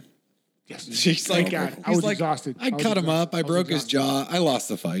 you won? Yes. She's like, Thank God. he's I was like, exhausted. I cut him up. I broke his jaw. I lost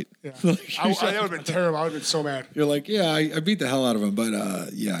the fight. Yeah. Like, that would have been terrible. I would have been so mad. you're like, yeah, I beat the hell out of him, but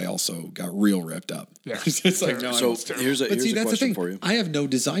yeah, I also got real ripped up. Yeah. It's like, no, So I don't. here's a But see, that's the question thing. for you. I have no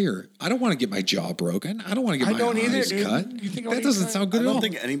desire. I don't want to get my jaw broken. I don't want to get I my don't either, eyes dude. cut. You think I that would doesn't cut? sound I good at all. don't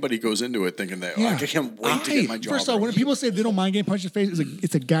think anybody goes into it thinking that, Yeah. I can't wait to get my jaw First of all, when broken. people say they don't mind getting punched in the face,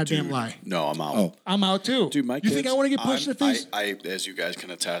 it's a goddamn lie. No, I'm out. Oh. I'm out too. Dude, my you kids, think I want to get punched in the face? I, as you guys can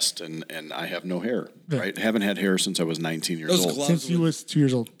attest, and I have no hair, Yeah. right? Haven't had hair since I was 19 years Those old. gloves Since you was 2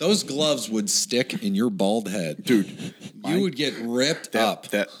 years old. Those gloves would stick in your bald head. Dude, You would get ripped up.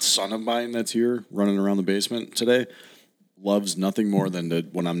 that son of mine that's here running around the basement today loves nothing more than to,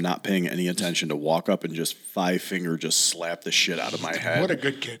 when I'm not paying any attention, to walk up and just 5-finger just slap the shit out of my head. What a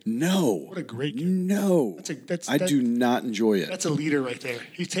good kid. No. What a great kid. No. I do not enjoy it. That's a leader right there.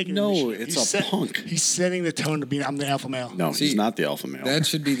 He's taking No, initiative. it's a punk. He's setting the tone to be I'm the alpha male. No, See, he's not the alpha male. That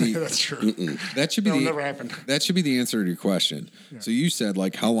should be the. That's true. That should be That'll the. never happen. That should be the answer to your question. So you said,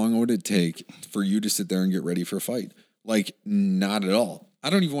 like, how long would it take for you to sit there and get ready for a fight? Like, not at all.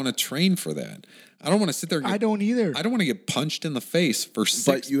 I don't even want to train for that. I don't want to sit there. And I don't either. I don't want to get punched in the face for 6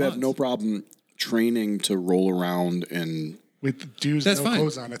 But you have months. no problem training to roll around and With dudes That's with no fine.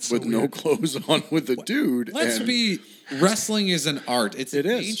 clothes on. It's so with no weird. clothes on with a dude. Let's and be. Wrestling is an art. It's It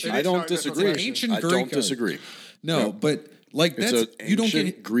an is. ancient. I don't It's an disagree. ancient I Greek don't art. disagree. No, but like It's that's an you don't ancient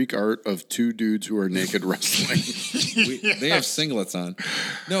get. Greek art of two dudes who are naked wrestling. They have singlets on.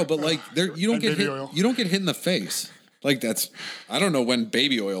 No, but like you don't And get baby hit. oil. You don't get hit in the face. Like that's. I don't know when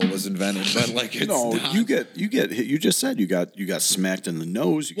baby oil was invented, but like it's no, not. you get hit. You just said you got smacked in the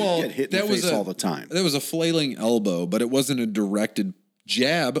nose. You Well, get hit in that the was face a- all the time. That was a flailing elbow, but it wasn't a directed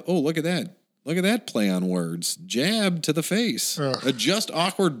jab. Oh, look at that. Look at that play on words. Jab to the face. Ugh. Just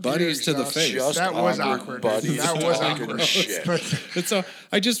awkward buddies to the Just- face. Just That was awkward awkward. buddies That was talking awkward. shit. And so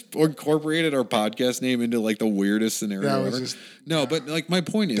I just incorporated our podcast name into like the weirdest scenario That was ever. just- No, but like my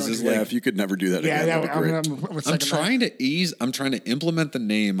point is Yeah, like if you could never do that Yeah, again, that, that'd be great. I'm I'm trying to implement the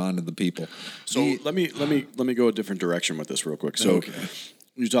name onto the people. So let me go a different direction with this real quick. So Okay.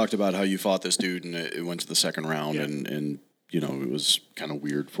 you talked about how you fought this dude and it went to the second round and you know it was kind of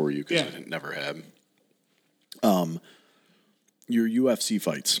weird for you because Yeah. it never had. Your UFC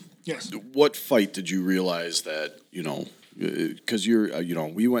fights. Yes. What fight did you realize that because you're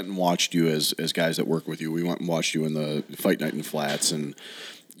we went and watched you as guys that work with you. We went and watched you in the fight night in Flats and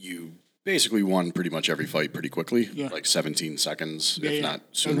you basically won pretty much every fight pretty quickly, Yeah. like 17 seconds, Yeah, if yeah. not That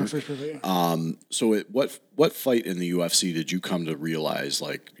was sooner. my first fight, yeah. So what fight in the UFC did you come to realize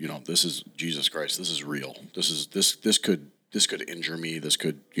like, this is Jesus Christ, this is real. This could injure me, this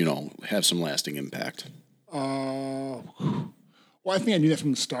could, have some lasting impact. Well, I think I knew that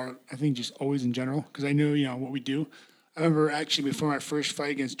from the start. I think just always in general because I knew, what we do. I remember actually before my first fight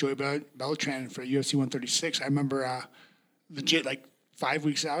against Joey Beltran for UFC 136, I remember legit like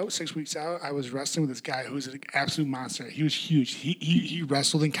 6 weeks out, I was wrestling with this guy who was an absolute monster. He was huge. He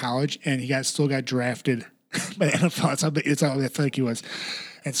wrestled in college and he still got drafted by the NFL. That's how I feel like he was.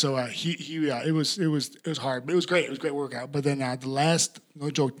 And so it was hard, but it was great. It was a great workout. But then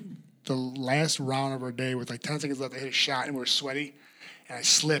the last round of our day with like 10 seconds left, I hit a shot and we were sweaty, and I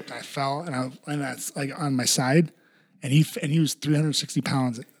slipped, I fell, and that's like on my side, and he was 360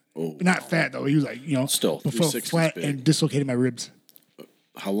 pounds, not fat though. He was like Still, before 360 is flat big. and dislocated my ribs.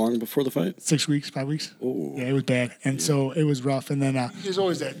 How long before the fight? 6 weeks, 5 weeks. Oh. Yeah, it was bad, and so it was rough. And then there's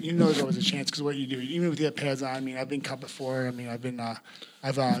always that, there's always a chance because what you do, even with the pads on. I mean, I've been cut before. I mean, I've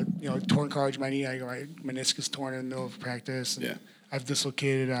torn cartilage in my knee. I got my meniscus torn in the middle of practice. And Yeah. I've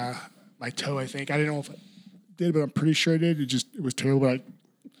dislocated my toe. I think I didn't know if I did, but I'm pretty sure I did. It was terrible. But I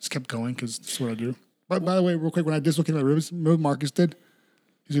just kept going because that's what I do. But by the way, real quick, when I dislocated my ribs, Marcus did.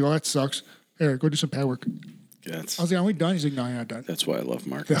 He's like, "Oh, that sucks. Here, go do some pad work." Yeah, I was like, "Are we done?" He's like, "No, you're not done." that's why I love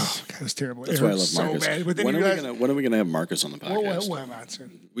Marcus. Oh, God, that's terrible. That's It why I hurt love Marcus. So bad. But then When you realize, are we gonna have Marcus on the podcast? what am I saying?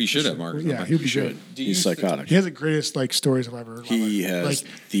 We should have Mark. Yeah, he'll be Should. good. He's psychotic. He has the greatest stories I've ever heard. in my He life. has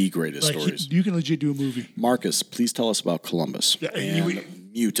the greatest stories. You can legit do a movie. Marcus, please tell us about Columbus. Yeah, and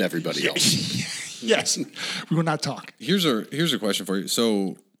mute everybody else. Yes, we will not talk. Here's a question for you.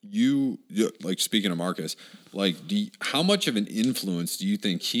 So like speaking of Marcus, like how much of an influence do you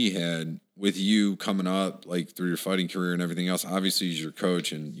think he had with you coming up, like through your fighting career and everything else, obviously he's your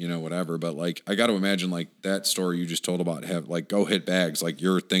coach and, you know, whatever. But like, I got to imagine like that story you just told about go hit bags, like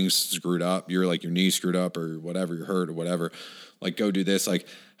your thing's screwed up, your knee screwed up or whatever, you're hurt or whatever. Like, go do this. Like,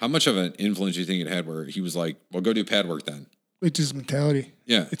 how much of an influence do you think it had where he was like, well, go do pad work then? It's just mentality.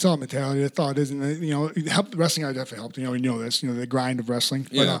 Yeah. It's all mentality. That's all it is. And, you know, it helped, wrestling definitely helped. You know this, you know, the grind of wrestling.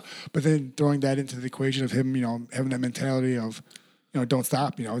 Yeah. But then throwing that into the equation of him, you know, having that mentality of, you know, don't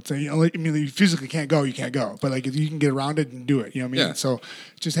stop. You know, it's you know, like, I mean, you physically can't go, you can't go. But like, if you can get around it and do it, you know what I mean? Yeah. So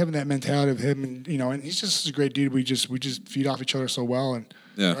just having that mentality of him, and you know, and he's just a great dude. We just feed off each other so well, and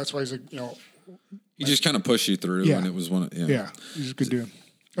Yeah. that's why he's like, you know, He just kind of pushed you through, Yeah. and it was yeah, he's a good dude.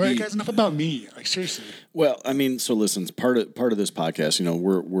 All right, guys, enough about me. Like seriously. Well, I mean, so listen, part of this podcast, you know,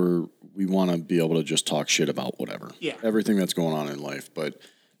 we want to be able to just talk shit about whatever, everything that's going on in life. But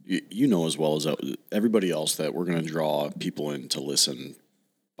you know as well as everybody else that we're going to draw people in to listen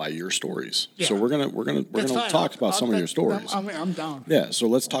by your stories. Yeah. So we're gonna talk about some of your stories. I'm down. Yeah. So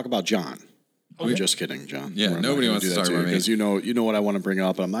let's talk about John. Okay. I'm just kidding, John. Yeah, nobody wants to talk about me. because you know what I want to bring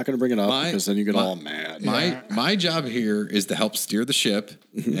up, but I'm not going to bring it up because then you get all mad. My job here is to help steer the ship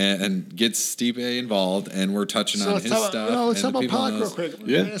and get Stipe involved, and we're touching on his stuff. Let's talk and the about people Pollock on real this. quick.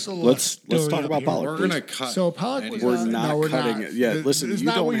 Yeah, let's talk about Pollock. We're gonna cut. So Pollock was We're not cutting it. Yeah, listen, it's you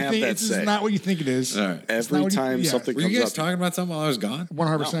not don't what have think, that This say. is not what you think it is. All right. Every time something Were you comes guys up, talking about something while I was gone?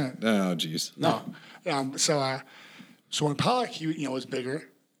 100%. Oh, jeez. no. So when Pollock, he was bigger,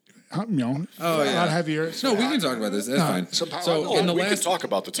 you know, Oh, a yeah. lot heavier. No, we can talk about this. That's No, fine. so Pollock- So Oh, in the we last could talk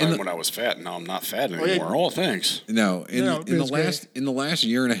about the time when I was fat and now I'm not fat anymore. yeah. Oh, thanks. No, in it's the last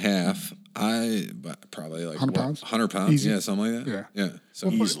year and a half, I probably like 100 pounds? 100 pounds, Easy. yeah, something like that. Yeah. yeah.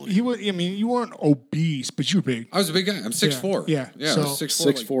 So Easily. He was. I mean, you weren't obese, but you were big. I was a big guy. I'm 6'4". Yeah. yeah. So- I was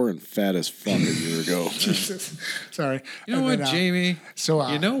 6'4". 6'4" and fat as fuck a year ago. Sorry. You know And what, then, Jamie? So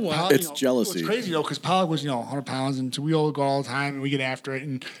you know what? Pollock, It's jealousy. It's crazy though, because Pollock was 100 pounds, and so we all go all the time, and we get after it.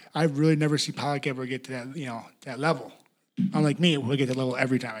 And I really never see Pollock ever get to that that level. Unlike me, we get to that level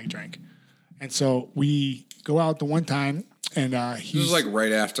every time I drink. And so we go out the one time, and This was like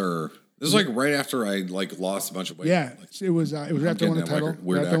right after. This was like right after I lost a bunch of weight. yeah, it was after I getting won the that title.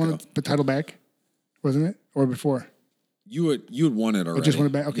 weird After I won echo. the title back, wasn't it, or before? You had won it already. I just won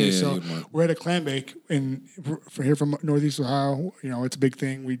it back. Okay, Yeah, so you had won it. we're at a clam bake, and for here from Northeast Ohio, it's a big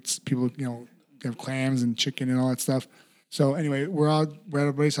thing. People have clams and chicken and all that stuff. So anyway, we're at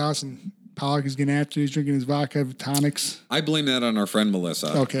a buddy's house, and Pollock is getting after it. He's drinking his vodka, tonics. I blame that on our friend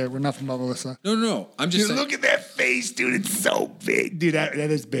Melissa. Okay, we're not from Melissa. No. I'm just saying. Look at that face, dude. It's so big, dude. That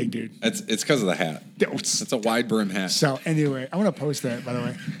is big, dude. It's because of the hat. It's a wide brim hat. So anyway, I'm gonna post that, by the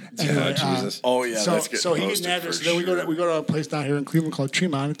way. Anyway, Jesus. Oh yeah, So, let's get so he posted getting after. for So then we go to a place down here in Cleveland called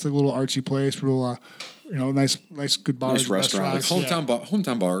Tremont. It's a little artsy place, real, nice, good bars, Nice restaurant. restaurants.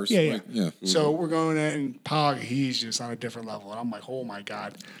 Hometown bars. Yeah. Like, yeah. So we're going in, and Pollock, he's just on a different level, and I'm like, oh my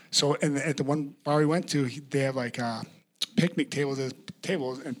god. So at the one bar we went to, they have like picnic tables,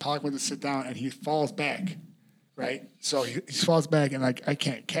 and Pollock went to sit down, and he falls back. Right, so he falls back, and like I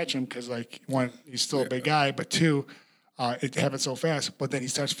can't catch him because one, he's still a big guy, but two, it happened so fast. But then he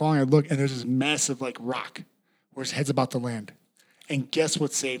starts falling. I look, and there's this massive rock where his head's about to land, and guess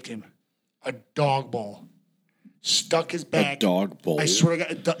what saved him? A dog bowl. Stuck his back. A dog bowl. I swear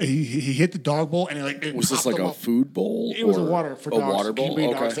to God, he hit the dog bowl, and it Was this popped like him a up. food bowl? It was a or water for a dogs. water bowl.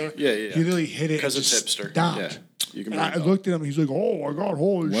 Keep dogs Okay. there. Yeah. He literally hit it Because and it's just hipster. stopped. Yeah. You can And I bring it looked at him. He's like, "Oh my God,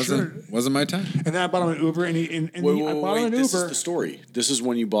 holy shit!" Wasn't my time. And then I bought him an Uber, and I bought him an This Uber, is the story. This is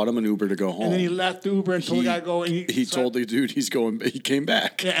when you bought him an Uber to go home. and then he left the Uber and told the guy to go. And he told the dude he's going. He came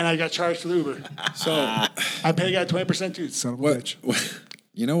back. yeah, and I got charged for the Uber. So I paid the guy 20% too. Son of a bitch.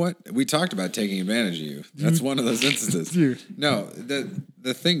 you know what? We talked about taking advantage of you. That's one of those instances. Dude. No,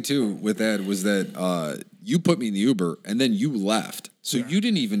 the thing too with that was that you put me in the Uber and then you left. So you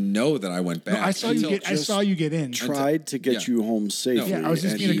didn't even know that I went back. I saw you get in. Tried to get you home safely. Yeah, I was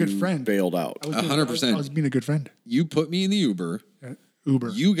just and being a good you friend. Bailed out. 100%. I was being a good friend. You put me in the Uber. Uber.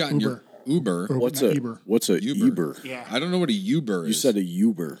 You got in your Uber. Or What's not a Uber. What's a Uber? Yeah. I don't know what a Uber is. You said a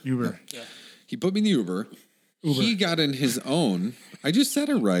Uber. Uber. Yeah. He put me in the Uber. He got in his own. I just said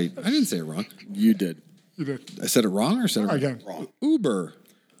it right. I didn't say it wrong. You did. You did. I said it wrong or said it Again. Wrong. Uber.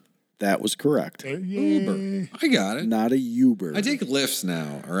 That was correct. Uber. I got it. Not a Uber. I take lifts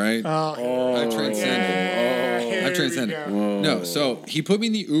now, all right? Oh, I've transcended. I've transcended. No, so he put me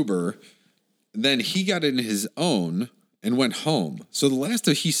in the Uber. Then he got in his own. and went home. So the last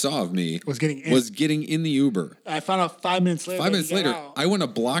that he saw of me Was getting in. was getting in the Uber. I found out 5 minutes later. 5 minutes that he later, got out. I went a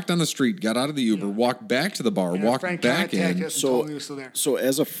block down the street, got out of the Uber, walked back to the bar, And a walked friend back contacted in. us and told me he was still there. So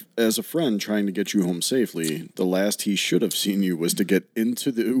as a friend trying to get you home safely, the last he should have seen you was to get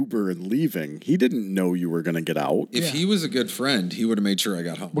into the Uber and leaving. He didn't know you were going to get out. If he was a good friend, he would have made sure I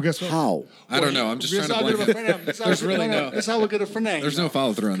got home. Well, guess what? How? I don't know. I'm just This trying is to how good of a blame friend I am. This is how There's good- really no. This is how we're good a friend I am. There's no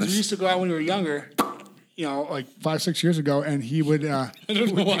follow through on We this. used to go out when we were younger, like 5-6 years ago, and he would. I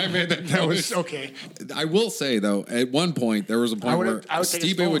don't know why I made that. That noise. was okay. I will say though, at one point there was a point where I would take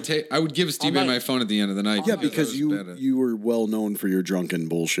his Stipe would phone. take. I would give Stipe night. my phone at the end of the night. Yeah, I because was you bad at- you were well known for your drunken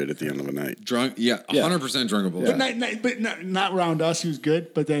bullshit at the end of the night. drunk. Yeah, Yeah. 100% drunkable. But not around us. He was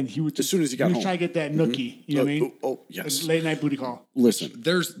good, but then he would. Just, soon as he got was home. trying to get that nookie. You know what I mean? Oh, yes. Late night booty call. Listen,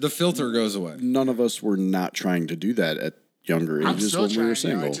 There's the filter goes away. none of us were not trying to do that at younger I'm ages still when we trying. were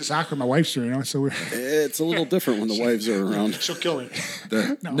single. It's just awkward. My wife's here, so we're. It's a little different when the wives are around. She'll kill me.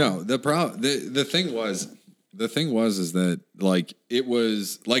 The thing was is that like it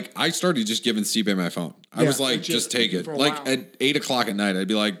was like I started just giving Stipe my phone. I Yeah, was like, legit, just take it. for a Like while. at 8:00 at night, I'd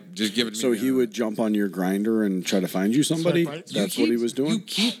be like, just give it to So me. he would jump on your grinder and try to find you somebody. Swipe right. That's what he was You doing.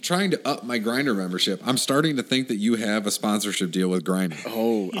 keep trying to up my Grinder membership. I'm starting to think that you have a sponsorship deal with Grindr.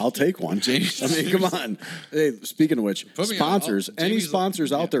 Oh, I'll take one. James- I mean, come on. Hey, speaking of which, Put me on. sponsors. I'll- Any Jamie's-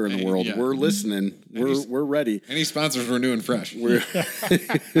 sponsors out there in the yeah, world, yeah. we're listening. We're ready. Any sponsors we're new and fresh.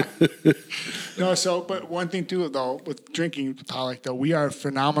 No, but one thing too, though, with drinking, Pollock, though, we are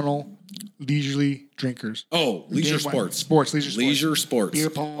phenomenal leisurely drinkers. Oh, leisure Game one. sports. Leisure sports. Leisure sports. Beer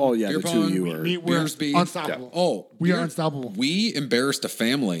pong. Oh yeah, Beer the two of pong, you are. We're Beersby. unstoppable. Oh, We are beer- unstoppable. We embarrassed a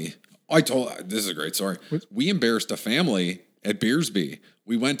family. This is a great story. We embarrassed a family at Beersby.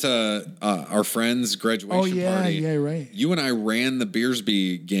 We went to our friend's graduation Oh, yeah, party. yeah, right. You and I ran the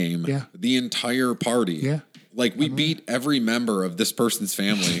Beersby game. Yeah. The entire party. Yeah. Like we beat every member of this person's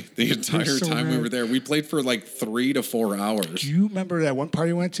family the entire so time we mad. were there. We played for like 3 to 4 hours. Do you remember that one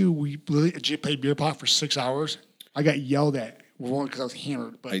party we went to? We literally played beer pong for 6 hours. I got yelled at. Well, one because I was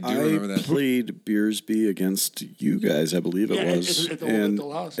hammered. But I do remember that. played Beersby against you guys, I believe it Yeah, was, at the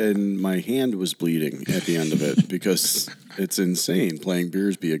old house. and my hand was bleeding at the end of it because it's insane playing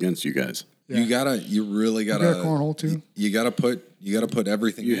Beersby against you guys. You really gotta got a cornhole, too? You gotta put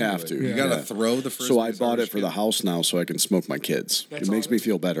everything You into have it. to. You Yeah. gotta Yeah. throw the first So I bought it for the house now, so I can smoke my kids. That's it makes all me it is.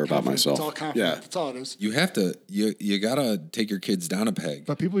 feel better about Confidence. myself. It's all confidence. Yeah. That's all it is. You have to you gotta take your kids down a peg.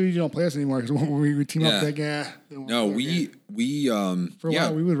 But people usually don't play us anymore because when we team Yeah. up, they they won't No, play again. we For a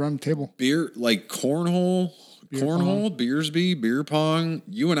while we would run the table. beer like cornhole, Beersby, beer pong.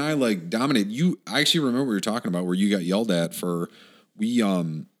 You and I like dominate. I actually remember what you were talking about where you got yelled at for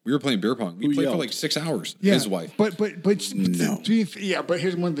we were playing beer pong. We Who played for yelled? like 6 hours. Yeah, His wife. But No. yeah. But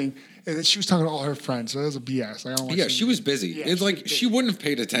here's one thing: is that she was talking to all her friends, so that was a BS. Like, I don't want Yeah, to- she was busy. Yeah, It's she like was busy. she wouldn't have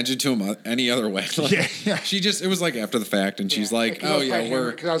paid attention to him any other way. Like, Yeah. She just it was like after the fact, and she's like, Because I "Oh was yeah, probably we're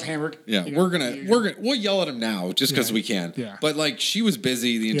hammered, because I was hammered. yeah, You know, we'll yell at him now just because Yeah. we can." Yeah. But like she was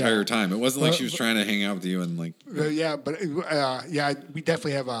busy the entire Yeah. time. It wasn't like Well, she was trying to hang out with you and like. Yeah, but we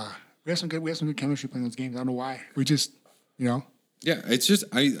definitely have we have some good chemistry playing those games. I don't know why. We just Yeah, it's just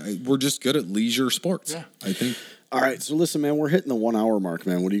we're just good at leisure sports. Yeah. I think. All right, so listen, man, we're hitting the 1 hour mark,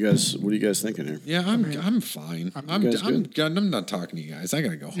 man. What are you guys thinking here? Yeah, I'm fine. I'm guys I'm not talking to you guys. I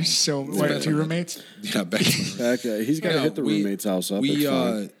gotta go home. so what, two roommates. Yeah, back. Back, he's got to No, hit the roommate's house up. We It's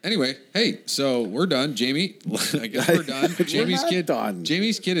fine. anyway. Hey, so we're done, Jamie. I guess we're done. We're Jamie's not kid. done.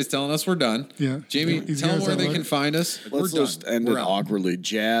 Jamie's kid is telling us we're done. Yeah. Jamie, He's tell them gonna where they sound can like- find us. Let's we're done. just end We're it out. awkwardly.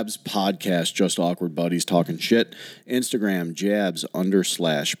 Jabs Podcast, just awkward buddies talking shit. Instagram,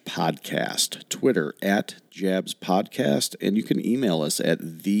 Jabs_podcast. Twitter, @Jabs Podcast. And you can email us at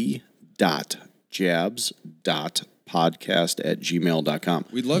the.jabs.podcast@gmail.com.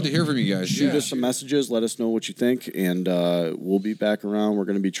 We'd love to hear from you guys. Shoot us some messages. Let us know what you think, and we'll be back around. We're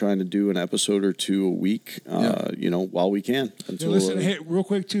going to be trying to do an episode or two a week, while we can. Yeah, Until listen, hey, real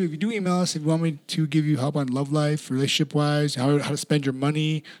quick too. If you do email us, if you want me to give you help on love life, relationship wise, how to spend your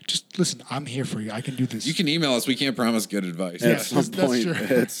money, just listen. I'm here for you. I can do this. You can email us. We can't promise good advice. Yeah. at some that's point, true.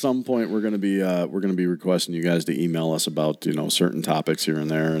 at some point, we're going to be requesting you guys to email us about certain topics here and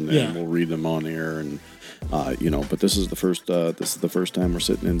there, and Yeah. we'll read them on air. And but this is the first time we're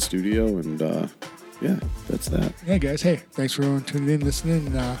sitting in studio, and that's that. Yeah, guys. Hey, thanks for everyone tuning in,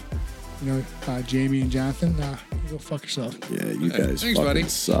 listening. Jamie and Jonathan, go fuck yourself. Yeah, you Hey, guys thanks, fucking buddy.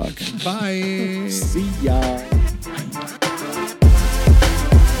 suck. Bye. See ya.